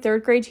this my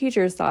third grade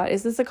teacher's thought?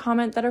 Is this a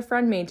comment that a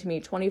friend made to me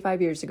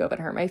 25 years ago that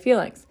hurt my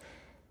feelings?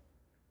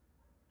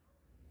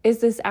 Is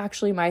this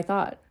actually my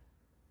thought?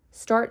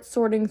 Start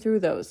sorting through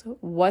those.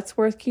 What's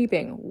worth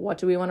keeping? What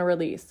do we want to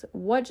release?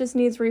 What just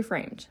needs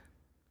reframed?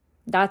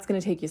 That's going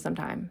to take you some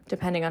time,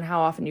 depending on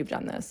how often you've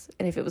done this.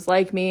 And if it was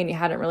like me and you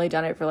hadn't really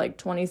done it for like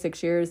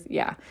 26 years,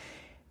 yeah,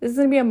 this is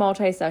going to be a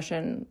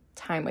multi-session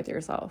time with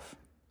yourself.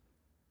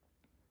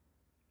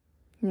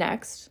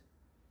 Next,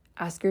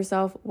 ask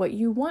yourself what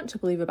you want to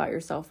believe about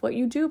yourself, what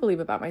you do believe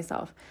about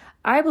myself.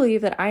 I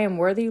believe that I am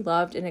worthy,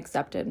 loved, and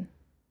accepted.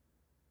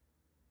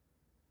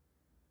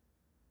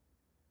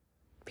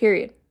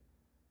 Period.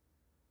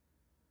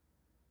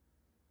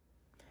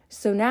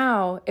 So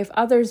now, if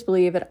others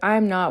believe that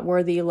I'm not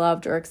worthy,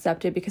 loved, or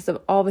accepted because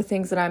of all the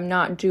things that I'm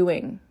not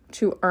doing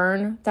to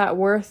earn that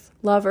worth,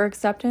 love, or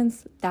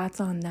acceptance,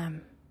 that's on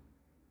them.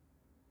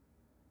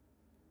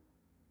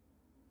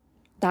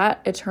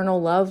 That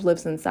eternal love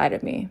lives inside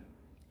of me,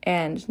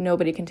 and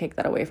nobody can take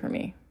that away from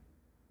me.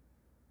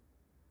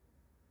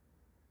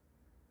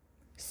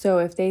 So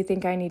if they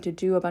think I need to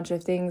do a bunch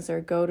of things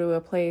or go to a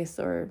place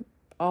or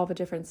all the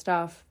different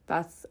stuff,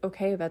 that's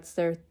okay. That's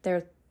their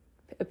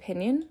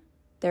opinion,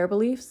 their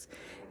beliefs.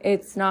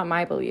 It's not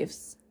my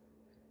beliefs.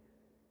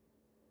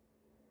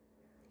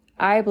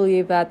 I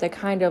believe that the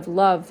kind of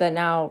love that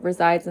now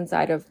resides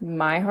inside of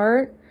my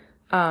heart,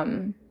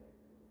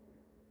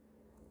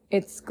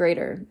 it's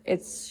greater,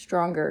 it's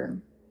stronger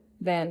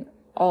than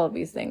all of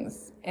these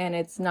things, and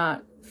it's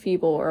not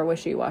feeble or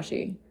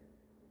wishy-washy.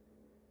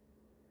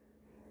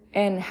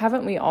 And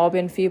haven't we all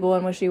been feeble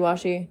and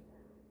wishy-washy?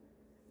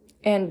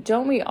 And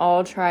don't we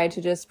all try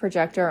to just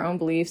project our own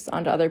beliefs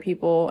onto other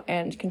people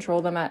and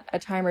control them at a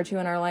time or two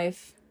in our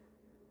life?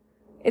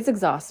 It's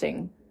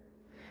exhausting.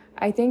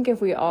 I think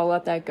if we all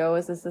let that go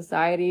as a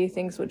society,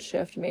 things would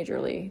shift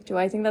majorly. Do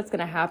I think that's going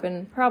to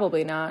happen?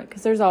 Probably not,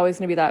 because there's always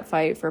going to be that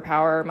fight for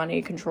power,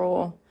 money,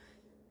 control.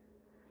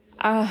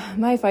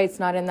 My fight's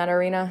not in that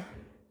arena.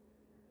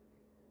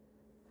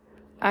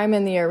 I'm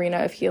in the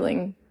arena of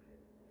healing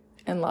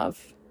and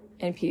love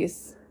and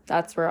peace.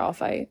 That's where I'll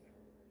fight.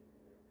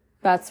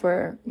 That's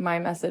where my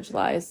message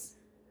lies.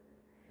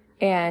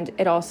 And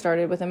it all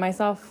started within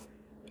myself.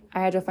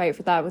 I had to fight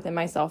for that within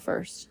myself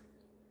first.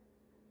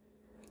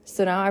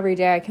 So now every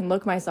day I can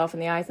look myself in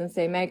the eyes and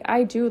say, Meg,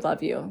 I do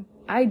love you.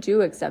 I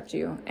do accept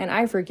you. And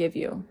I forgive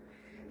you.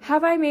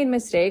 Have I made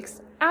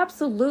mistakes?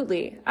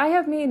 Absolutely. I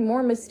have made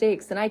more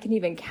mistakes than I can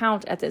even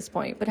count at this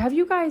point. But have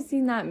you guys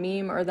seen that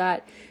meme or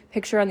that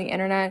picture on the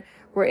internet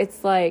where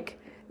it's like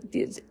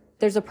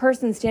there's a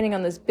person standing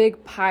on this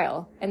big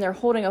pile and they're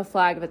holding a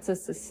flag that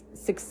says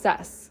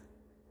success.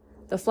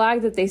 The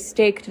flag that they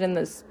staked in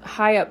this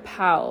high up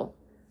pile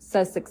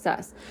says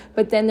success.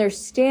 But then they're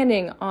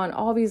standing on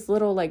all these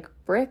little like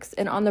bricks,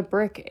 and on the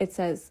brick it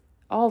says,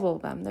 all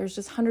of them, there's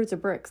just hundreds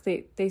of bricks.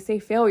 They say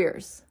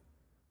failures.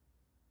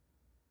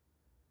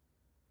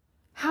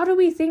 How do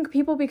we think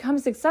people become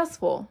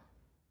successful?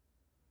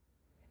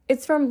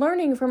 It's from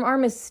learning from our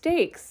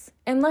mistakes.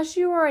 Unless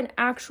you are an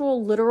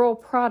actual literal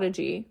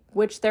prodigy,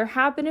 which there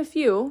have been a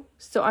few,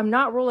 so I'm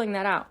not ruling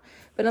that out.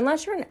 But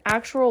unless you're an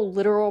actual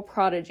literal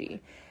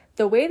prodigy,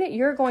 the way that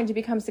you're going to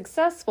become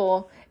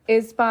successful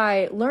is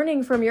by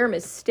learning from your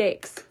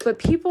mistakes. But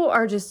people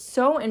are just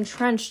so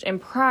entrenched in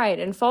pride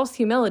and false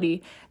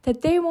humility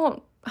that they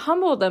won't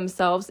humble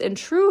themselves in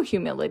true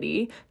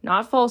humility,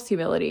 not false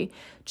humility,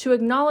 to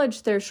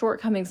acknowledge their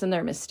shortcomings and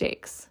their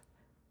mistakes.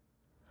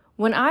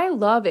 When I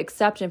love,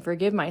 accept, and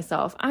forgive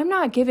myself, I'm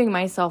not giving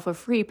myself a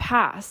free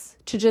pass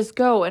to just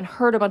go and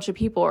hurt a bunch of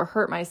people or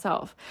hurt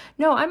myself.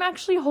 No, I'm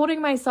actually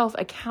holding myself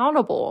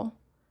accountable.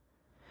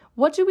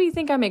 What do we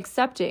think I'm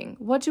accepting?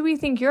 What do we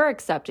think you're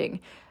accepting?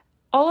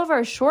 All of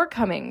our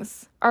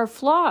shortcomings, our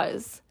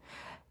flaws.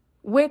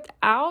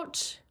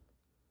 Without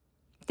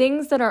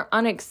things that are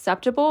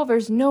unacceptable,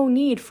 there's no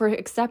need for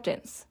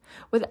acceptance.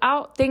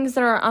 Without things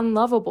that are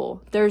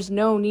unlovable, there's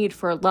no need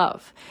for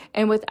love.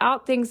 And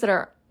without things that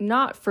are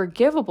not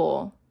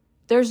forgivable,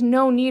 there's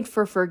no need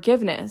for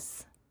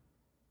forgiveness.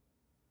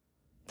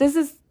 This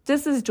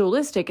is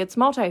dualistic. It's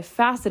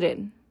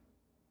multifaceted.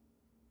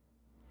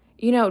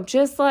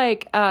 Just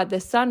like the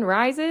sun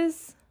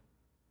rises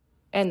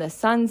and the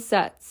sun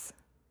sets.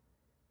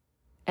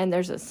 And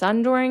there's a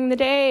sun during the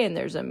day and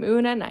there's a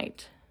moon at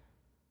night.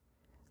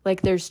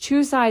 Like there's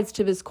two sides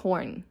to this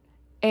coin.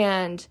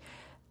 And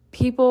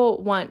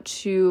people want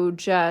to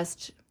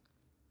just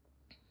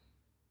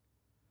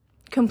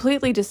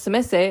completely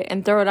dismiss it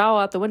and throw it all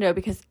out the window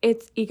because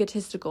it's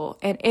egotistical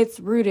and it's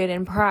rooted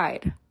in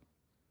pride.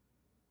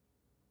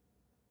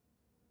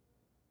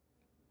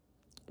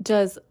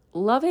 Does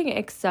loving,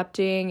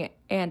 accepting,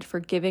 and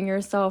forgiving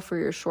yourself for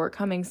your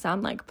shortcomings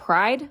sound like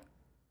pride?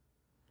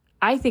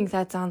 I think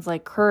that sounds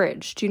like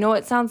courage. Do you know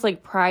what sounds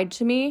like pride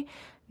to me?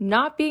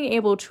 Not being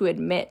able to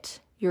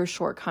admit your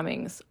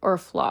shortcomings or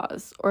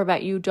flaws, or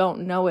that you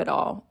don't know it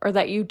all, or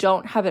that you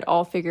don't have it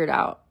all figured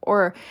out,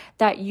 or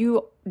that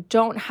you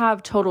don't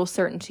have total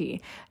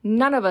certainty.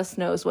 None of us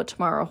knows what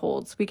tomorrow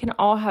holds. We can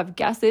all have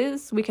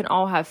guesses. We can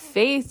all have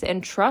faith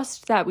and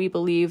trust that we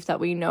believe that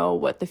we know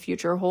what the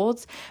future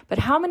holds. But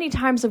how many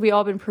times have we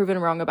all been proven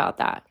wrong about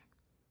that?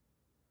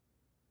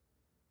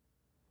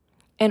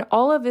 And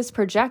all of this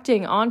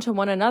projecting onto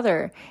one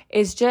another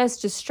is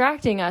just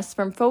distracting us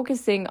from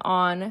focusing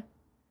on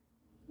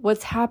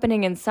what's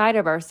happening inside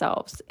of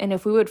ourselves. And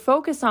if we would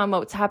focus on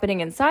what's happening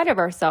inside of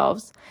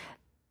ourselves,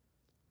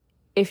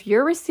 if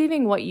you're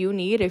receiving what you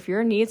need, if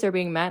your needs are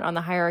being met on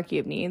the hierarchy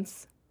of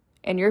needs,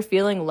 and you're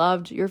feeling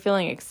loved, you're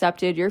feeling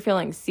accepted, you're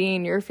feeling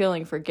seen, you're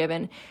feeling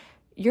forgiven,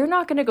 you're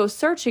not going to go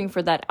searching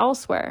for that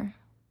elsewhere.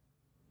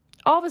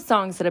 All the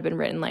songs that have been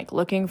written, like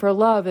looking for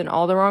love in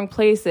all the wrong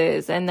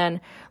places, and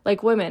then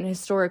like women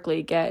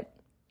historically get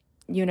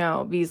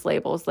these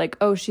labels like,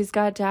 oh, she's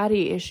got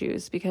daddy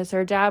issues because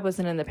her dad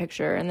wasn't in the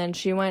picture. And then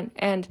she went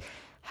and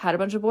had a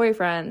bunch of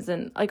boyfriends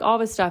and like all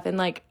this stuff. And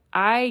like,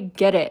 I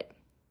get it.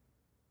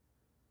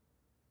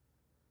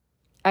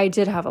 I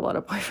did have a lot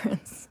of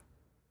boyfriends.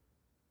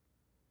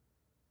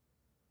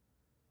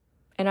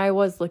 And I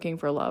was looking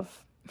for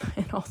love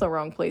in all the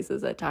wrong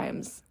places at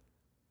times.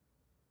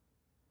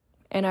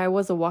 And I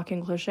was a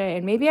walking cliche.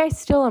 And maybe I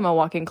still am a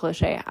walking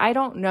cliche. I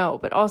don't know.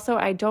 But also,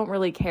 I don't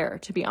really care,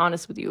 to be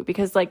honest with you.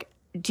 Because like,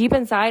 deep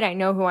inside, I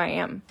know who I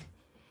am.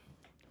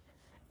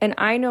 And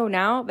I know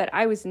now that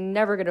I was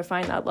never going to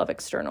find that love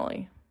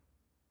externally.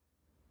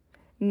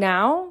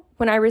 Now,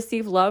 when I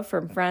receive love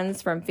from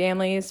friends, from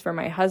families, from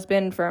my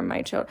husband, from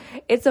my children,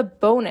 it's a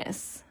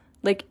bonus.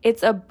 Like,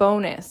 it's a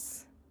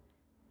bonus.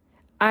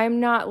 I'm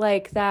not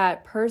like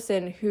that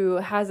person who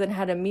hasn't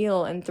had a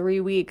meal in 3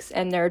 weeks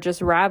and they're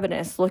just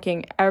ravenous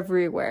looking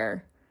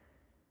everywhere.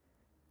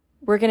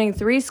 We're getting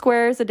 3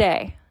 squares a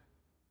day.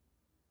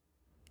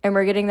 And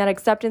we're getting that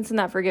acceptance and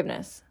that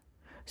forgiveness.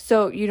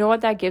 So you know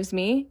what that gives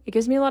me? It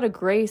gives me a lot of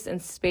grace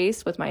and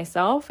space with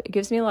myself. It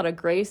gives me a lot of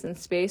grace and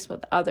space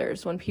with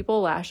others. When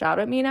people lash out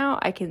at me now,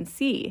 I can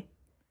see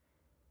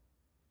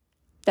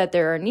that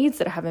there are needs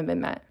that haven't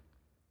been met.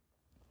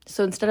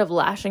 So instead of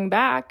lashing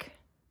back,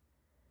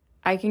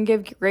 I can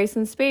give grace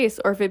and space.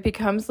 Or if it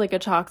becomes like a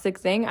toxic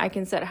thing, I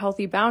can set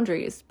healthy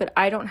boundaries. But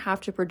I don't have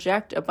to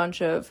project a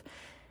bunch of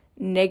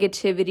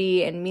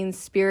negativity and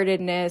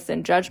mean-spiritedness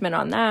and judgment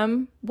on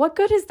them. What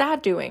good is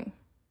that doing?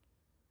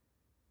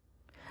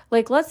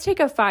 Like, let's take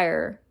a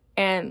fire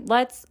and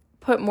let's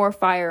put more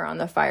fire on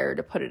the fire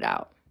to put it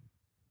out.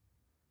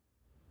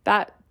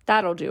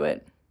 That'll do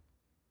it.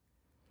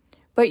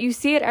 But you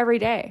see it every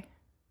day.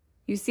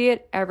 You see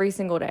it every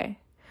single day.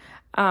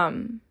 I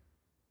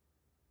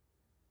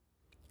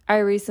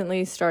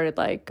recently started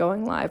like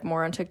going live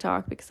more on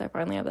TikTok because I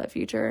finally have that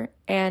feature.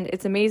 And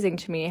it's amazing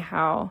to me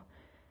how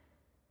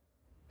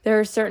there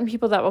are certain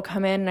people that will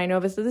come in, and I know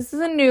this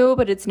isn't new,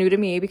 but it's new to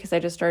me because I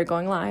just started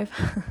going live.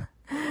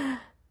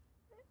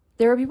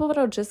 There are people that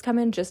will just come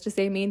in just to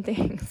say mean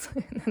things,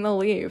 and then they'll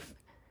leave.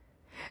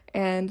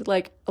 And,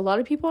 like, a lot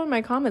of people in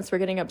my comments were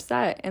getting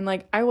upset, and,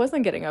 like, I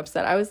wasn't getting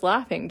upset. I was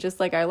laughing just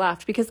like I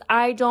laughed because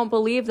I don't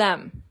believe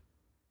them.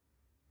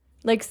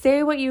 Like,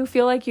 say what you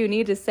feel like you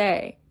need to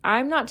say.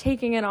 I'm not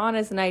taking it on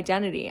as an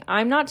identity.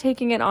 I'm not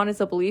taking it on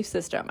as a belief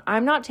system.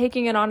 I'm not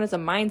taking it on as a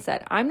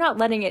mindset. I'm not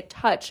letting it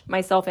touch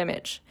my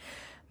self-image.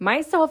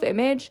 My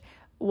self-image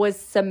was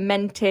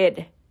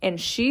cemented and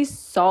she's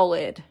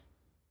solid.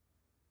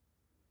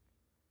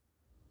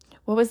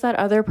 What was that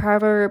other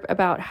proverb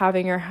about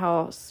having your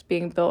house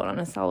being built on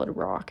a solid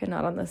rock and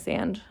not on the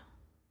sand?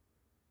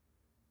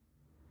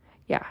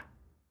 Yeah.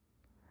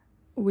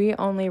 We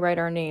only write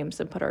our names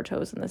and put our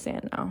toes in the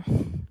sand now.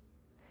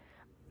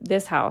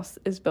 This house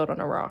is built on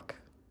a rock.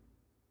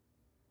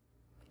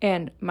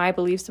 And my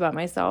beliefs about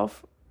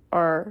myself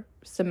are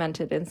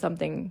cemented in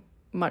something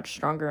much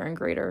stronger and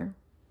greater.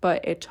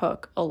 But it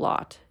took a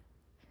lot.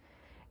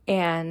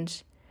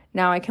 And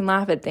now I can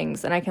laugh at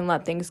things and I can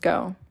let things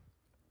go.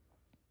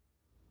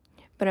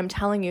 But I'm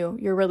telling you,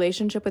 your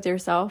relationship with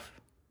yourself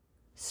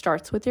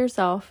starts with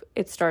yourself.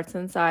 It starts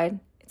inside.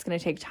 It's going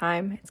to take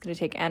time. It's going to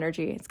take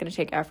energy. It's going to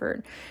take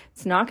effort.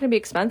 It's not going to be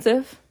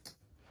expensive.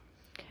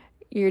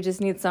 You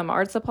just need some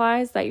art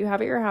supplies that you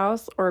have at your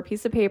house or a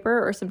piece of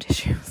paper or some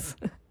tissues.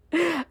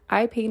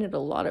 I painted a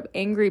lot of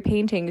angry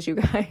paintings, you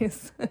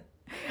guys.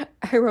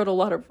 I wrote a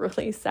lot of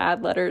really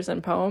sad letters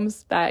and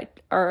poems that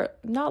are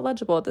not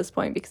legible at this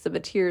point because of the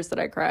tears that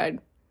I cried.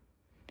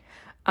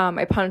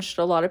 I punched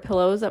a lot of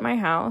pillows at my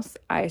house.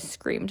 I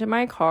screamed in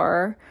my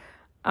car.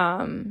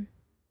 I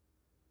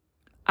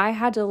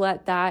had to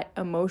let that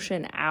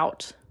emotion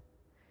out.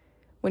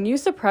 When you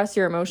suppress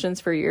your emotions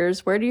for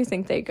years, where do you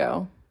think they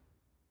go?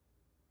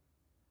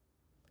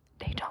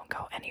 They don't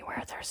go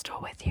anywhere. They're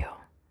still with you.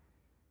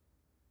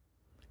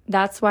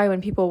 That's why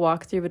when people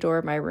walk through the door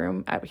of my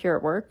room here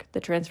at work,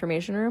 the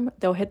transformation room,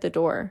 they'll hit the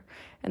door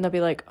and they'll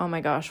be like, oh my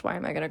gosh, why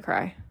am I going to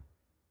cry?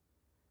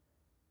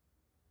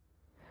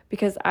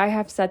 Because I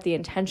have set the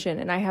intention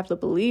and I have the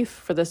belief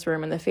for this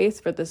room and the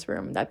faith for this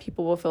room that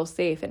people will feel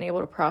safe and able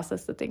to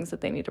process the things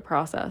that they need to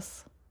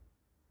process.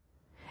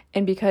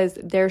 And because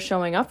they're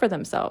showing up for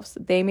themselves,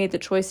 they made the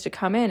choice to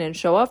come in and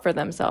show up for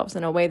themselves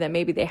in a way that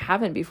maybe they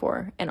haven't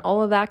before. And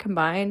all of that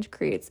combined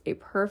creates a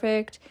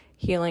perfect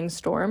healing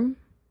storm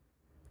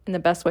in the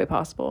best way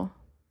possible.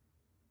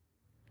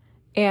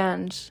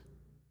 And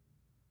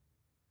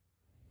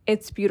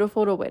it's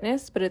beautiful to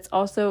witness, but it's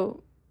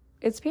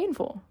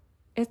painful.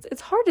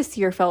 It's hard to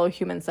see your fellow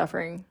human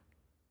suffering,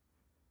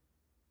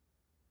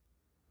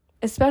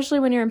 especially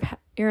when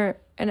you're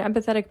an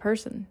empathetic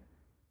person.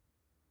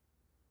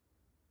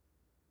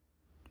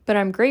 But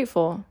I'm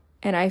grateful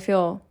and I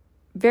feel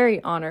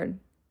very honored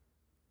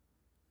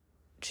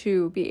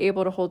to be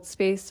able to hold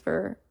space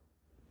for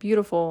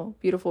beautiful,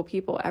 beautiful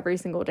people every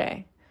single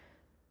day.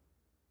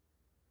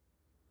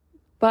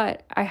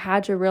 But I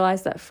had to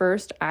realize that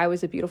first, I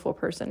was a beautiful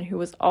person who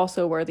was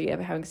also worthy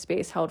of having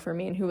space held for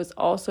me and who was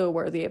also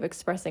worthy of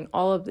expressing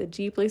all of the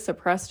deeply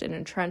suppressed and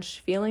entrenched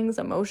feelings,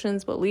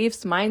 emotions,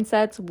 beliefs,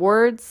 mindsets,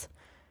 words.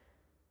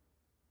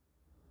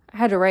 I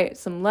had to write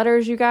some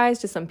letters, you guys,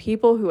 to some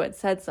people who had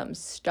said some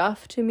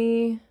stuff to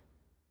me.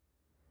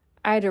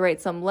 I had to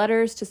write some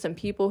letters to some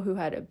people who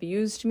had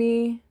abused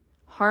me,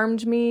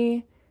 harmed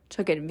me,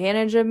 took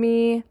advantage of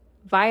me,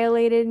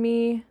 violated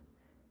me.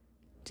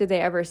 Did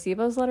they ever see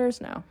those letters?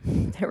 No,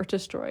 they were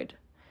destroyed.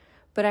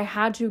 But I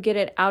had to get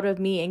it out of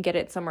me and get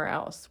it somewhere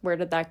else. Where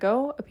did that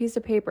go? A piece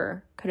of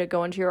paper. Could it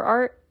go into your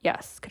art?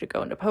 Yes. Could it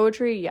go into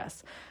poetry?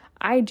 Yes.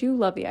 I do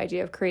love the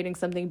idea of creating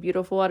something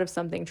beautiful out of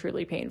something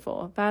truly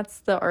painful. That's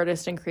the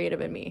artist and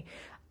creative in me.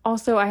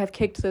 Also, I have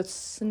kicked the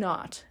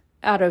snot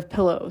out of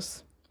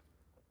pillows.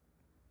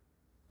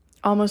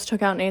 Almost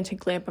took out an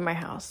antique lamp in my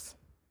house.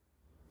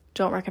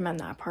 Don't recommend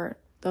that part.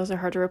 Those are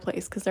hard to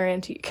replace because they're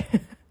antique.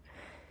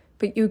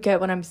 But you get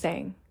what I'm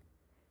saying.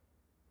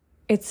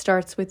 It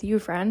starts with you,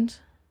 friend.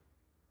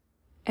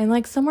 And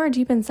like somewhere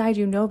deep inside,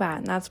 you know that.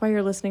 And that's why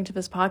you're listening to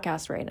this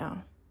podcast right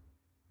now.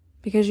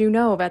 Because you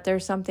know that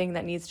there's something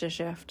that needs to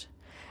shift.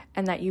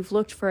 And that you've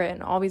looked for it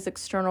in all these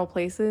external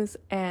places.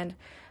 And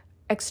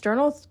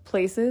external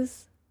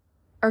places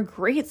are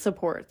great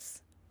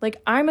supports.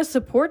 Like I'm a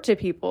support to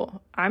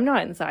people. I'm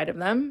not inside of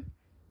them.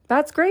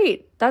 That's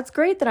great. That's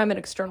great that I'm an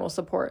external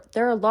support.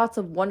 There are lots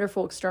of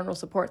wonderful external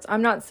supports.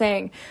 I'm not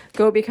saying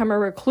go become a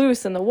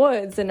recluse in the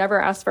woods and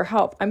never ask for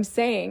help. I'm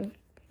saying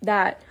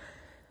that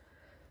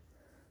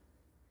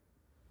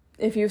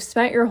if you've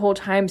spent your whole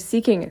time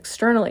seeking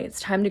externally,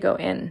 it's time to go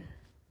in.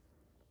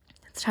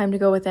 It's time to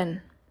go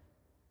within.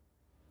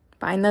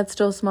 Find that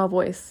still small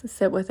voice.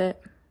 Sit with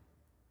it.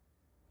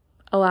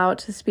 Allow it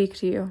to speak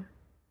to you.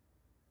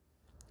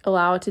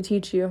 Allow it to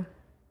teach you.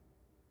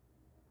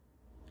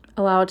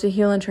 Allow it to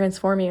heal and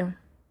transform you.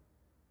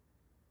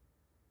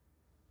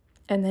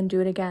 And then do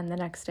it again the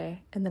next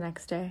day, and the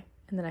next day,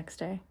 and the next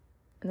day,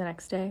 and the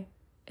next day,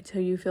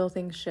 until you feel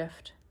things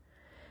shift.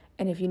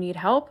 And if you need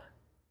help,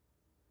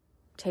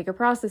 take a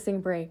processing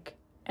break,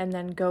 and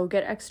then go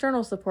get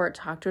external support.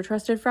 Talk to a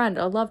trusted friend,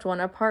 a loved one,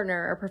 a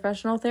partner, a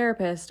professional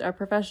therapist, a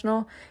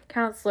professional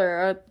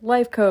counselor, a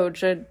life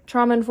coach, a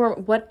trauma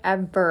informed,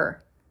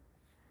 whatever.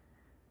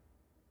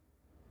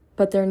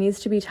 But there needs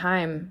to be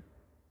time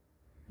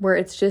where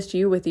it's just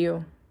you with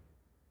you.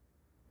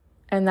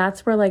 And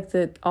that's where like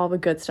all the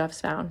good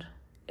stuff's found,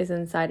 is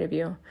inside of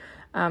you.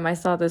 I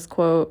saw this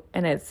quote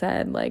and it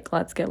said like,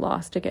 let's get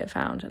lost to get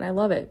found. And I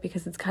love it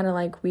because it's kind of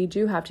like we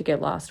do have to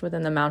get lost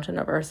within the mountain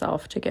of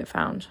ourself to get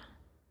found.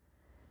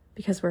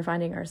 Because we're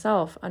finding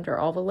ourselves under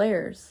all the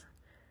layers.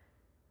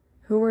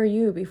 Who were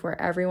you before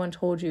everyone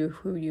told you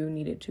who you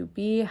needed to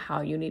be,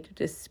 how you needed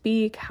to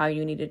speak, how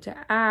you needed to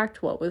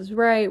act, what was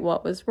right,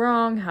 what was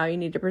wrong, how you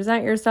need to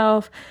present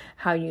yourself,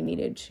 how you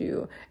needed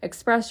to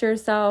express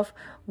yourself,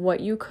 what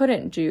you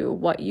couldn't do,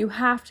 what you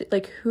have to,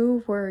 like,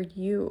 who were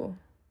you?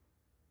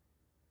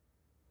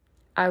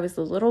 I was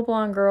the little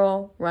blonde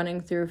girl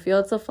running through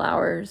fields of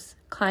flowers,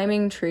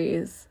 climbing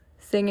trees,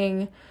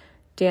 singing,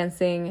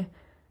 dancing,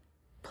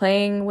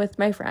 playing with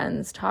my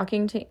friends,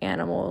 talking to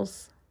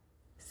animals,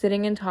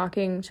 sitting and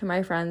talking to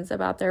my friends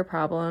about their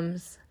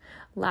problems,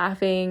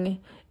 laughing,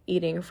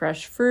 eating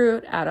fresh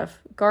fruit out of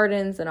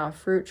gardens and off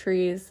fruit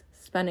trees,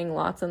 spending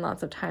lots and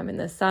lots of time in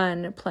the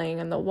sun, playing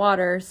in the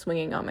water,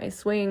 swinging on my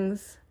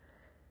swings.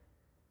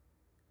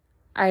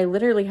 I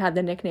literally had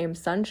the nickname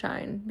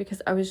Sunshine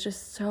because I was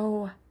just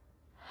so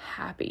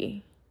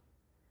happy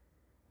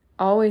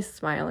always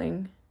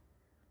smiling.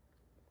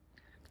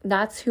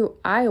 That's who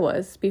I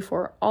was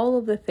before all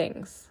of the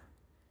things.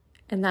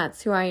 And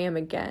that's who I am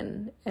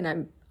again. And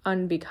I'm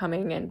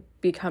unbecoming and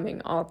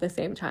becoming all at the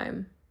same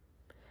time.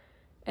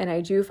 And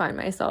I do find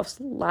myself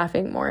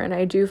laughing more, and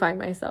I do find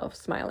myself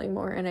smiling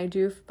more, and I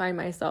do find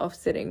myself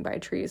sitting by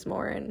trees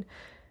more and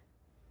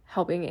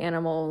helping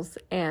animals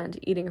and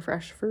eating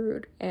fresh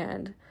fruit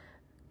and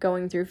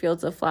going through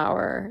fields of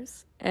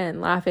flowers and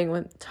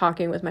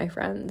talking with my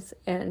friends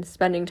and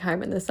spending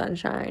time in the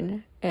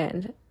sunshine.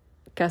 And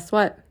guess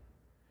what?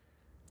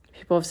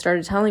 People have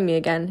started telling me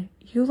again,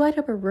 you light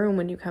up a room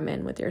when you come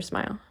in with your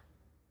smile.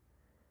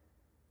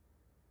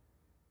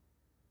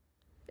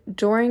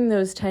 During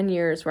those 10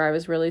 years where I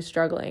was really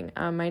struggling,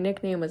 my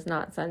nickname was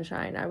not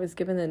Sunshine. I was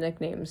given the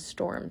nickname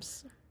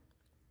Storms.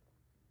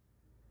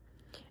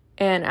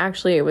 And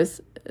actually it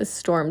was a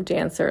storm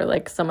dancer,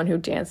 like someone who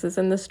dances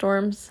in the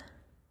storms.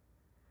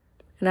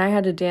 And I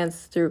had to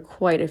dance through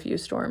quite a few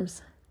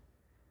storms.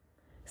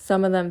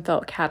 Some of them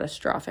felt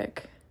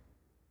catastrophic.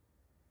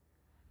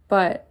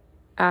 But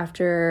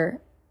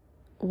after,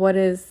 what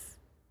is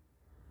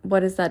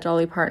that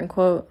Dolly Parton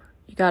quote?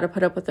 You got to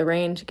put up with the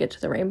rain to get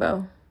to the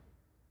rainbow.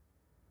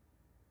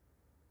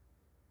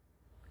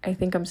 I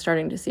think I'm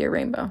starting to see a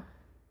rainbow.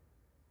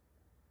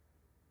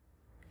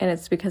 And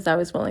it's because I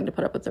was willing to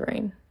put up with the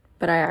rain.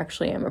 But I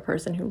actually am a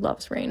person who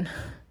loves rain.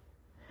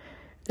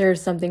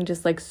 There's something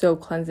just like so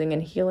cleansing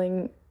and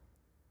healing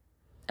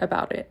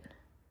about it.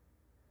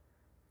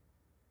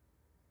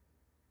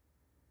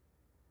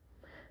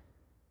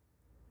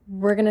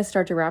 We're going to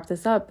start to wrap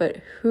this up, but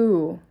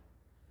who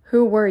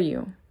were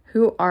you?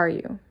 Who are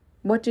you?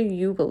 What do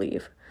you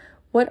believe?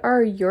 What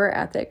are your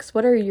ethics?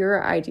 What are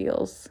your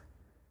ideals?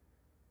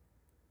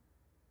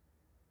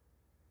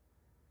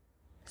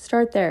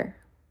 Start there.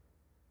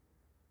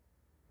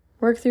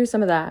 Work through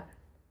some of that.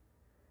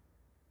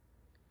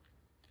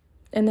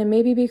 And then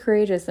maybe be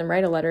courageous and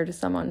write a letter to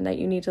someone that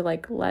you need to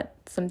let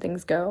some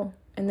things go.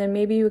 And then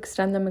maybe you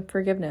extend them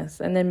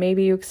forgiveness. And then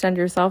maybe you extend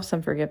yourself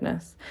some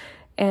forgiveness.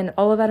 And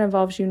all of that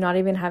involves you not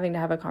even having to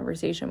have a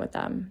conversation with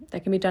them.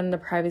 That can be done in the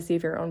privacy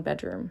of your own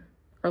bedroom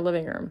or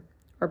living room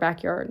or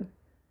backyard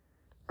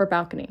or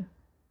balcony.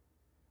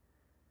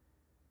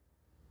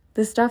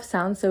 This stuff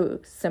sounds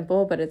so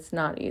simple, but it's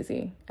not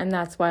easy. And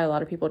that's why a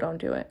lot of people don't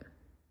do it.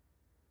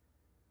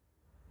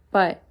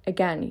 But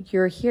again,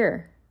 you're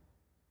here.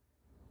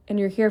 And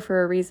you're here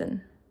for a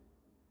reason.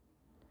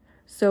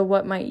 So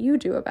what might you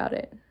do about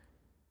it?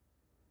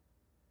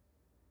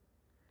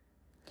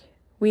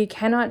 We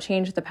cannot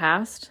change the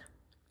past.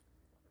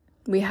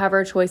 We have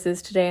our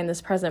choices today in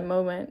this present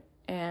moment,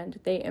 and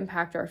they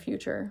impact our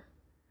future.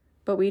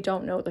 But we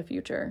don't know the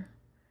future.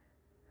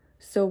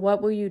 So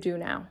what will you do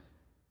now?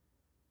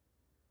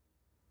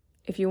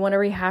 If you want to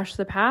rehash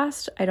the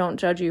past, I don't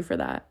judge you for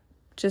that.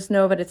 Just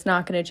know that it's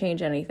not going to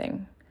change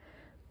anything.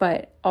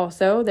 But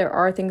also, there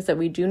are things that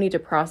we do need to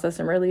process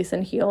and release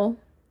and heal.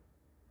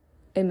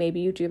 And maybe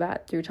you do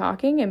that through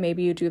talking, and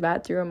maybe you do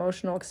that through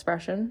emotional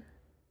expression,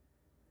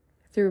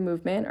 through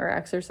movement or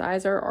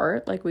exercise or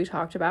art, like we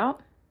talked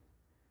about.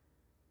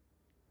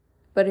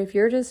 But if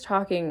you're just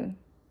talking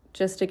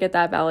just to get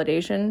that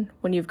validation,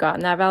 when you've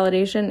gotten that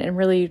validation, and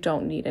really you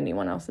don't need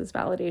anyone else's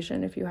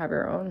validation if you have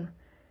your own,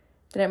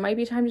 then it might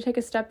be time to take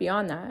a step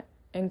beyond that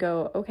and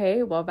go,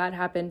 okay, well, that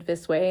happened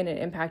this way and it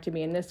impacted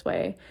me in this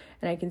way,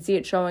 and I can see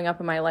it showing up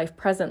in my life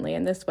presently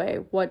in this way.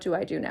 What do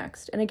I do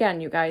next? And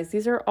again, you guys,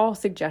 these are all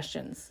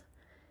suggestions.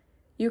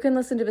 You can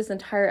listen to this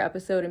entire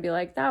episode and be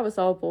like, that was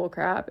all bull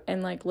crap,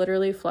 and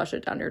literally flush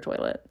it down your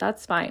toilet.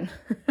 That's fine.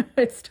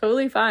 It's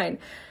totally fine.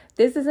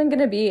 This isn't going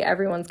to be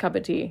everyone's cup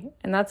of tea,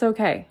 and that's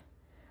okay.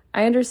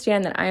 I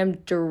understand that I am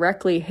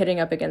directly hitting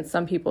up against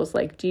some people's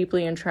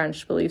deeply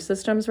entrenched belief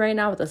systems right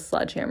now with a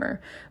sledgehammer.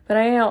 But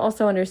I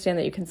also understand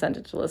that you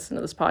consented to listen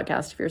to this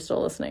podcast if you're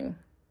still listening.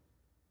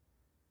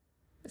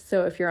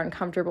 So if you're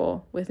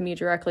uncomfortable with me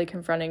directly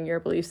confronting your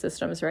belief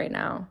systems right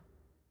now,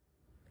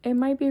 it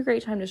might be a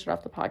great time to shut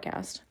off the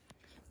podcast.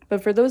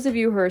 But for those of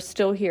you who are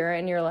still here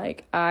and you're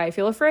like, I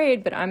feel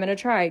afraid, but I'm going to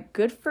try,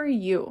 good for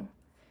you.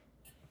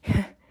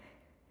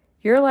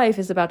 Your life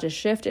is about to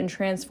shift and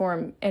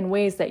transform in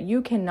ways that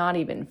you cannot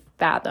even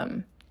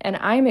fathom. And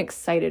I'm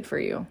excited for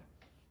you.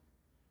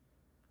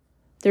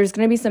 There's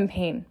going to be some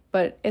pain,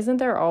 but isn't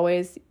there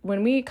always,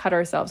 when we cut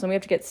ourselves and we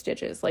have to get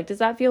stitches, does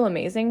that feel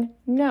amazing?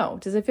 No.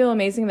 Does it feel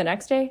amazing the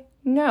next day?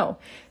 No.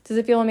 Does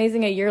it feel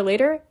amazing a year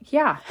later?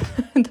 Yeah.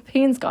 The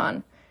pain's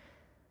gone.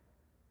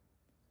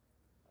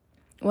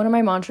 One of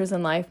my mantras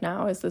in life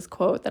now is this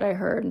quote that I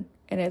heard.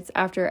 And it's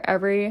after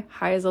every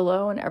high is a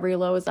low and every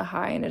low is a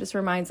high. And it just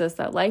reminds us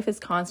that life is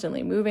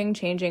constantly moving,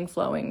 changing,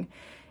 flowing.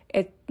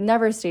 It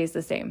never stays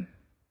the same.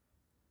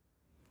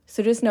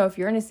 So just know if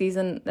you're in a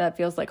season that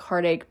feels like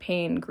heartache,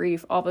 pain,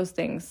 grief, all those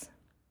things,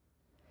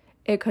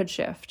 it could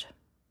shift.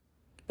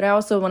 But I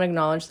also want to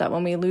acknowledge that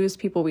when we lose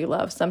people we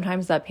love,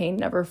 sometimes that pain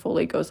never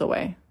fully goes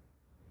away.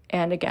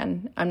 And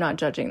again, I'm not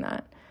judging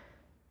that.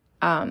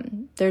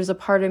 There's a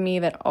part of me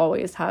that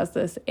always has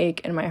this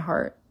ache in my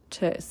heart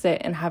to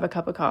sit and have a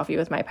cup of coffee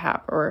with my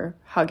pap or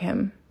hug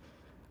him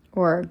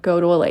or go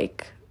to a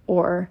lake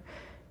or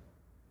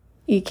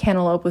eat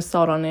cantaloupe with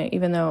salt on it,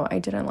 even though I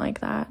didn't like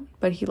that,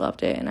 but he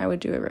loved it and I would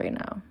do it right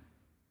now.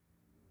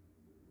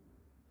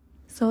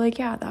 So like,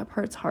 yeah, that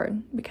part's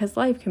hard because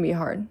life can be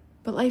hard,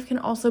 but life can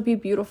also be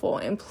beautiful.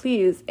 And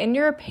please, in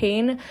your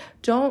pain,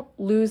 don't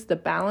lose the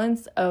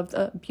balance of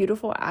the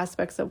beautiful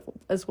aspects of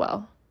as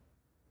well.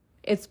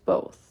 It's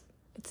both.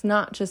 It's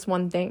not just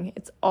one thing.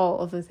 It's all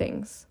of the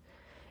things.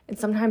 And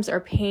sometimes our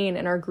pain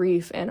and our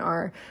grief and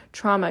our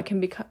trauma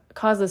can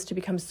cause us to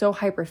become so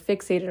hyper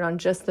fixated on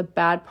just the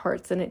bad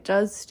parts, and it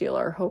does steal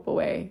our hope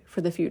away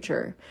for the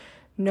future.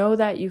 Know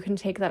that you can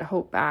take that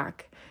hope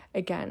back.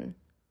 Again,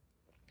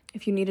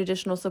 if you need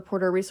additional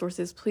support or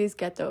resources, please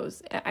get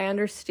those. I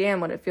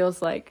understand what it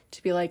feels like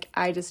to be like,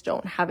 I just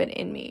don't have it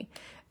in me.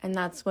 And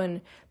that's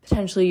when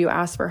potentially you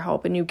ask for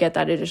help and you get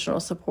that additional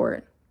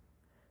support.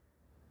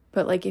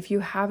 But like, if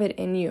you have it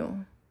in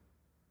you,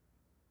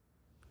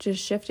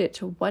 just shift it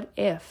to what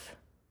if?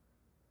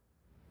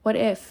 What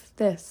if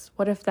this?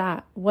 What if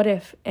that? What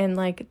if? And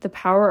like, the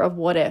power of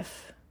what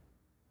if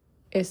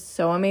is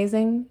so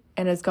amazing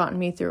and has gotten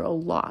me through a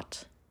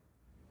lot,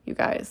 you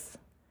guys.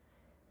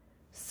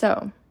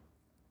 So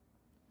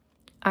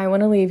I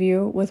want to leave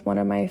you with one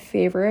of my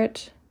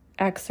favorite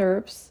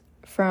excerpts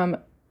from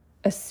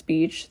a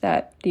speech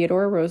that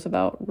Theodore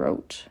Roosevelt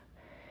wrote.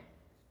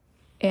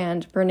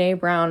 And Brené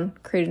Brown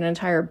created an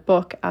entire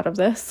book out of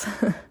this.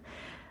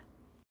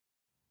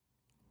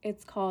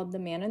 It's called The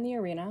Man in the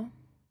Arena.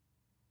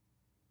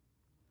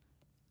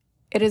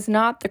 It is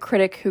not the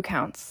critic who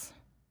counts,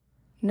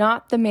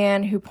 not the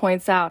man who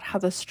points out how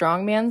the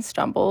strong man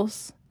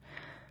stumbles,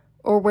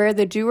 or where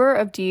the doer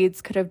of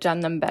deeds could have done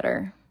them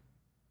better.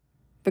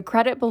 The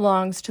credit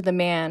belongs to the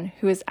man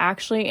who is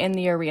actually in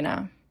the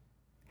arena,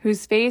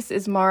 whose face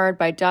is marred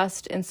by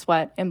dust and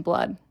sweat and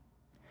blood,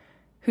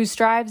 who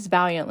strives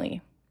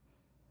valiantly,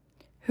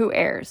 who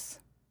errs,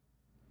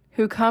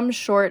 who comes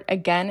short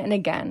again and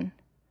again,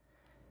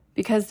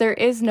 because there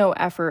is no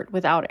effort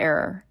without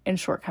error and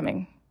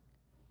shortcoming,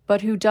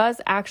 but who does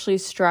actually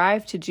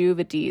strive to do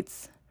the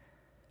deeds,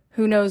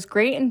 who knows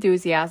great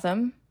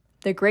enthusiasm,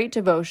 the great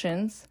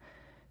devotions,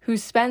 who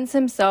spends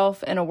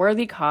himself in a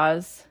worthy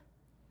cause,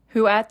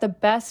 who at the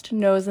best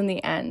knows in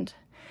the end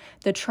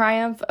the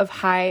triumph of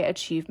high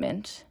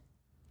achievement,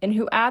 and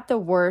who at the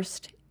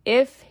worst,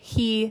 if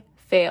he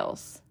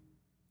fails,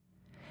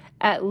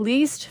 at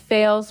least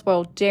fails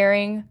while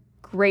daring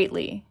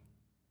greatly,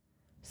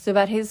 so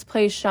that his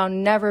place shall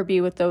never be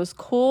with those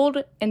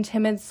cold and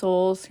timid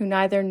souls who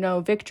neither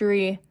know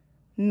victory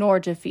nor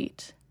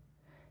defeat.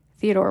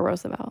 Theodore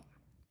Roosevelt.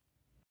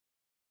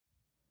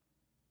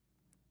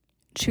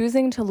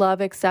 Choosing to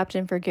love, accept,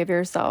 and forgive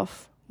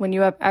yourself when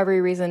you have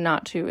every reason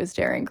not to is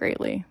daring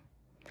greatly.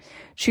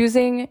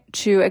 Choosing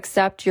to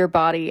accept your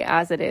body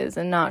as it is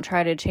and not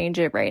try to change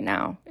it right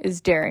now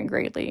is daring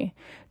greatly.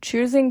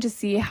 Choosing to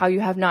see how you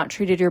have not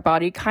treated your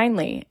body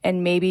kindly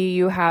and maybe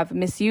you have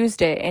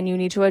misused it and you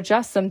need to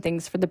adjust some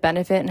things for the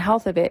benefit and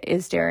health of it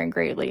is daring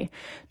greatly.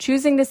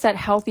 Choosing to set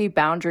healthy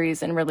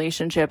boundaries in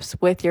relationships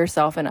with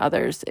yourself and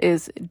others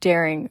is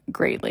daring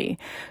greatly.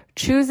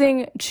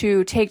 Choosing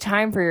to take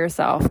time for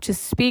yourself, to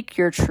speak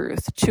your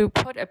truth, to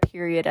put a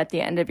period at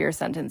the end of your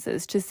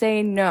sentences, to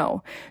say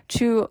no,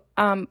 to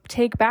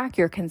take back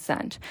your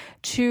consent,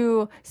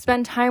 to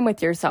spend time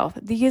with yourself.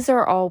 These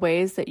are all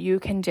ways that you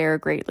can dare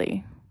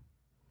greatly.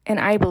 And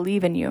I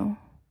believe in you.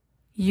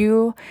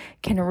 You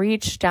can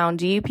reach down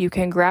deep. You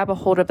can grab a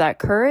hold of that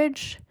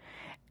courage.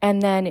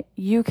 And then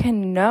you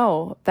can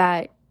know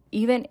that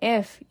even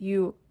if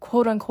you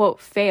quote unquote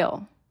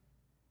fail,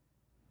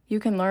 you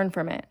can learn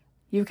from it.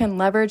 You can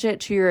leverage it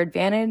to your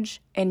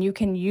advantage and you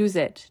can use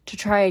it to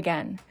try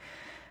again.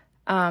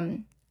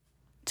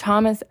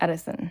 Thomas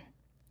Edison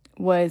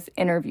was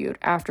interviewed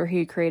after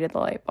he created the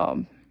light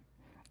bulb.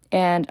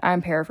 And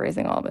I'm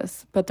paraphrasing all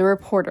this, but the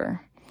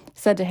reporter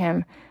said to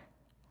him,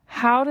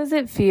 "How does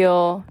it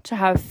feel to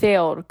have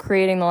failed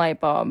creating the light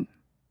bulb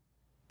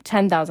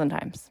 10,000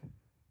 times?"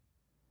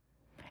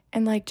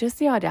 And like, just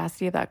the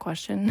audacity of that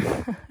question.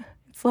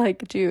 It's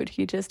like, dude,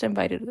 he just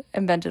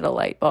invented a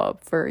light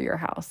bulb for your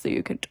house so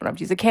you don't have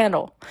to use a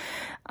candle.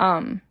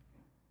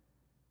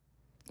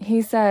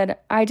 He said,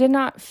 "I did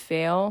not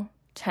fail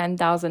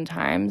 10,000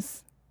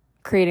 times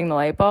creating the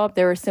light bulb.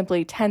 There were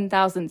simply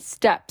 10,000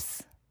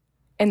 steps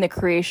in the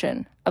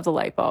creation of the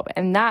light bulb."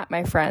 And that,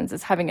 my friends,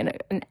 is having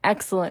an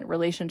excellent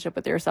relationship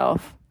with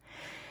yourself,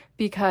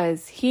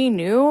 because he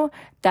knew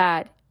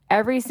that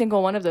every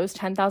single one of those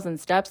 10,000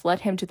 steps led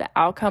him to the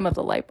outcome of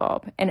the light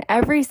bulb. And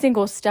every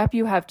single step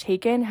you have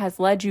taken has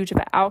led you to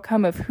the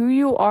outcome of who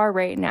you are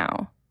right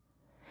now.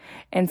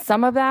 And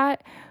some of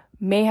that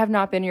may have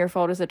not been your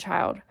fault as a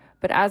child,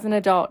 but as an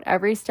adult,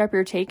 every step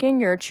you're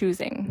taking, you're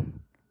choosing.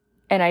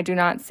 And I do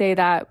not say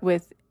that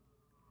with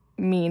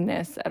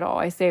meanness at all.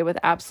 I say it with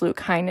absolute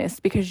kindness,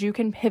 because you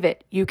can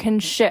pivot, you can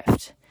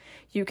shift,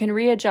 you can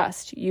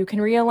readjust, you can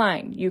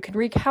realign, you can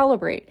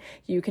recalibrate,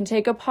 you can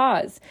take a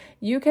pause,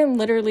 you can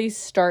literally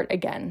start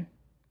again.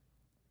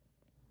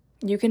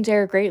 You can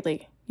dare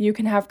greatly. You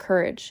can have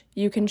courage.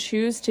 You can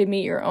choose to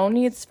meet your own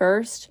needs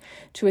first,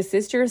 to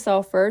assist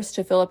yourself first,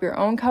 to fill up your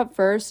own cup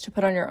first, to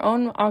put on your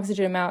own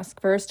oxygen mask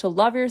first, to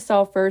love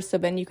yourself first, so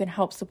then you can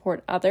help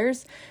support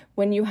others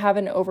when you have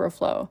an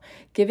overflow.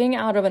 Giving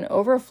out of an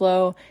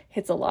overflow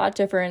hits a lot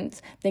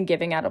different than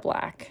giving out of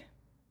lack.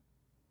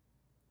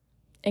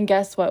 And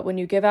guess what? When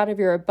you give out of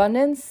your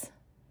abundance,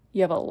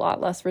 you have a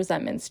lot less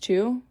resentments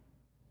too,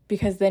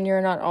 because then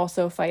you're not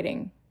also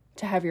fighting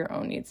to have your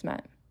own needs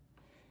met.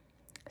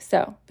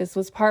 So this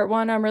was part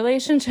 1 on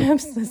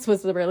relationships. This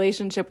was the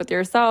relationship with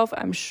yourself.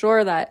 I'm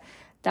sure that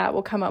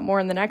will come up more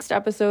in the next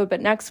episode,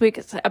 but next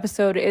week's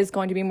episode is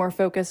going to be more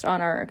focused on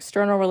our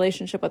external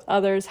relationship with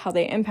others, how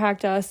they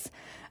impact us,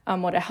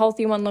 what a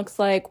healthy one looks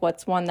like,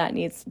 what's one that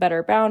needs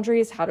better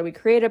boundaries, how do we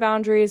create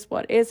boundaries,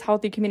 what is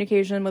healthy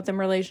communication within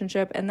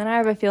relationship, and then I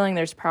have a feeling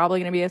there's probably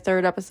going to be a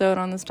 3rd episode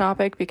on this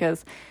topic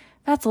because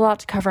that's a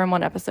lot to cover in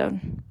one episode.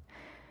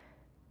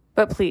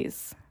 But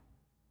please,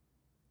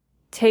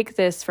 take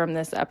this from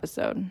this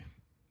episode.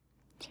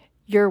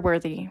 You're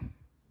worthy.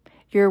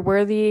 You're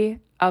worthy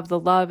of the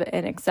love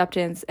and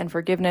acceptance and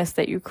forgiveness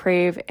that you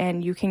crave,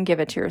 and you can give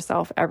it to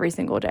yourself every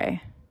single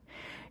day.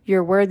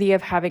 You're worthy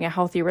of having a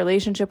healthy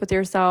relationship with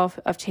yourself,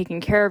 of taking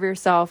care of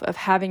yourself, of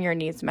having your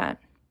needs met.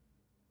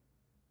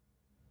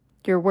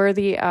 You're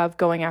worthy of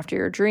going after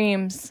your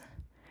dreams,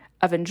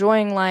 of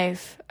enjoying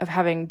life, of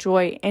having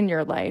joy in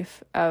your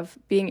life, of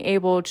being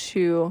able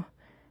to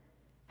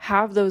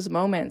have those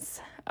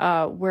moments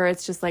where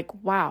it's just like,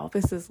 wow,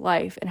 this is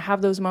life, and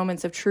have those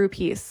moments of true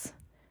peace.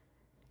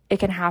 It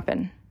can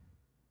happen.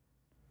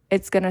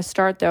 It's going to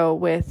start, though,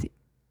 with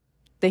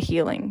the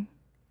healing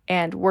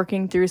and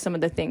working through some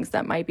of the things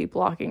that might be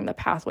blocking the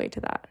pathway to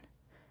that.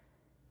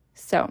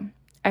 So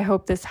I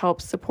hope this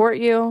helps support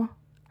you.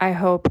 I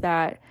hope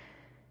that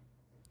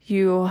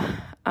you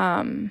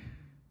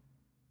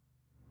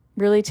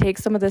really take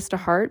some of this to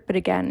heart. But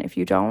again, if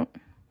you don't,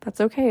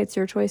 that's okay. It's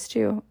your choice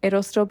too.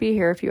 It'll still be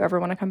here if you ever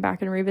want to come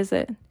back and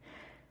revisit.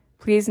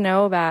 Please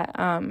know that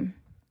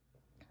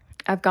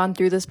I've gone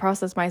through this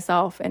process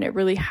myself, and it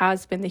really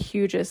has been the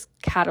hugest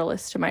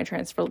catalyst to my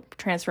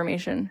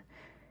transformation.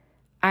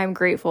 I'm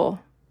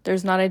grateful.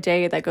 There's not a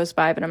day that goes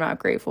by that I'm not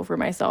grateful for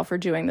myself for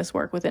doing this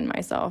work within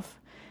myself,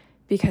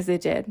 because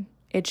it did.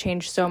 It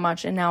changed so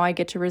much, and now I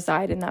get to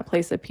reside in that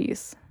place of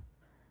peace.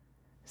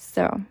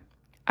 So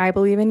I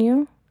believe in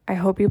you. I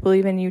hope you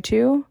believe in you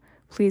too.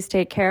 Please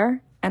take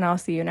care, and I'll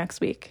see you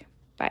next week.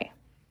 Bye.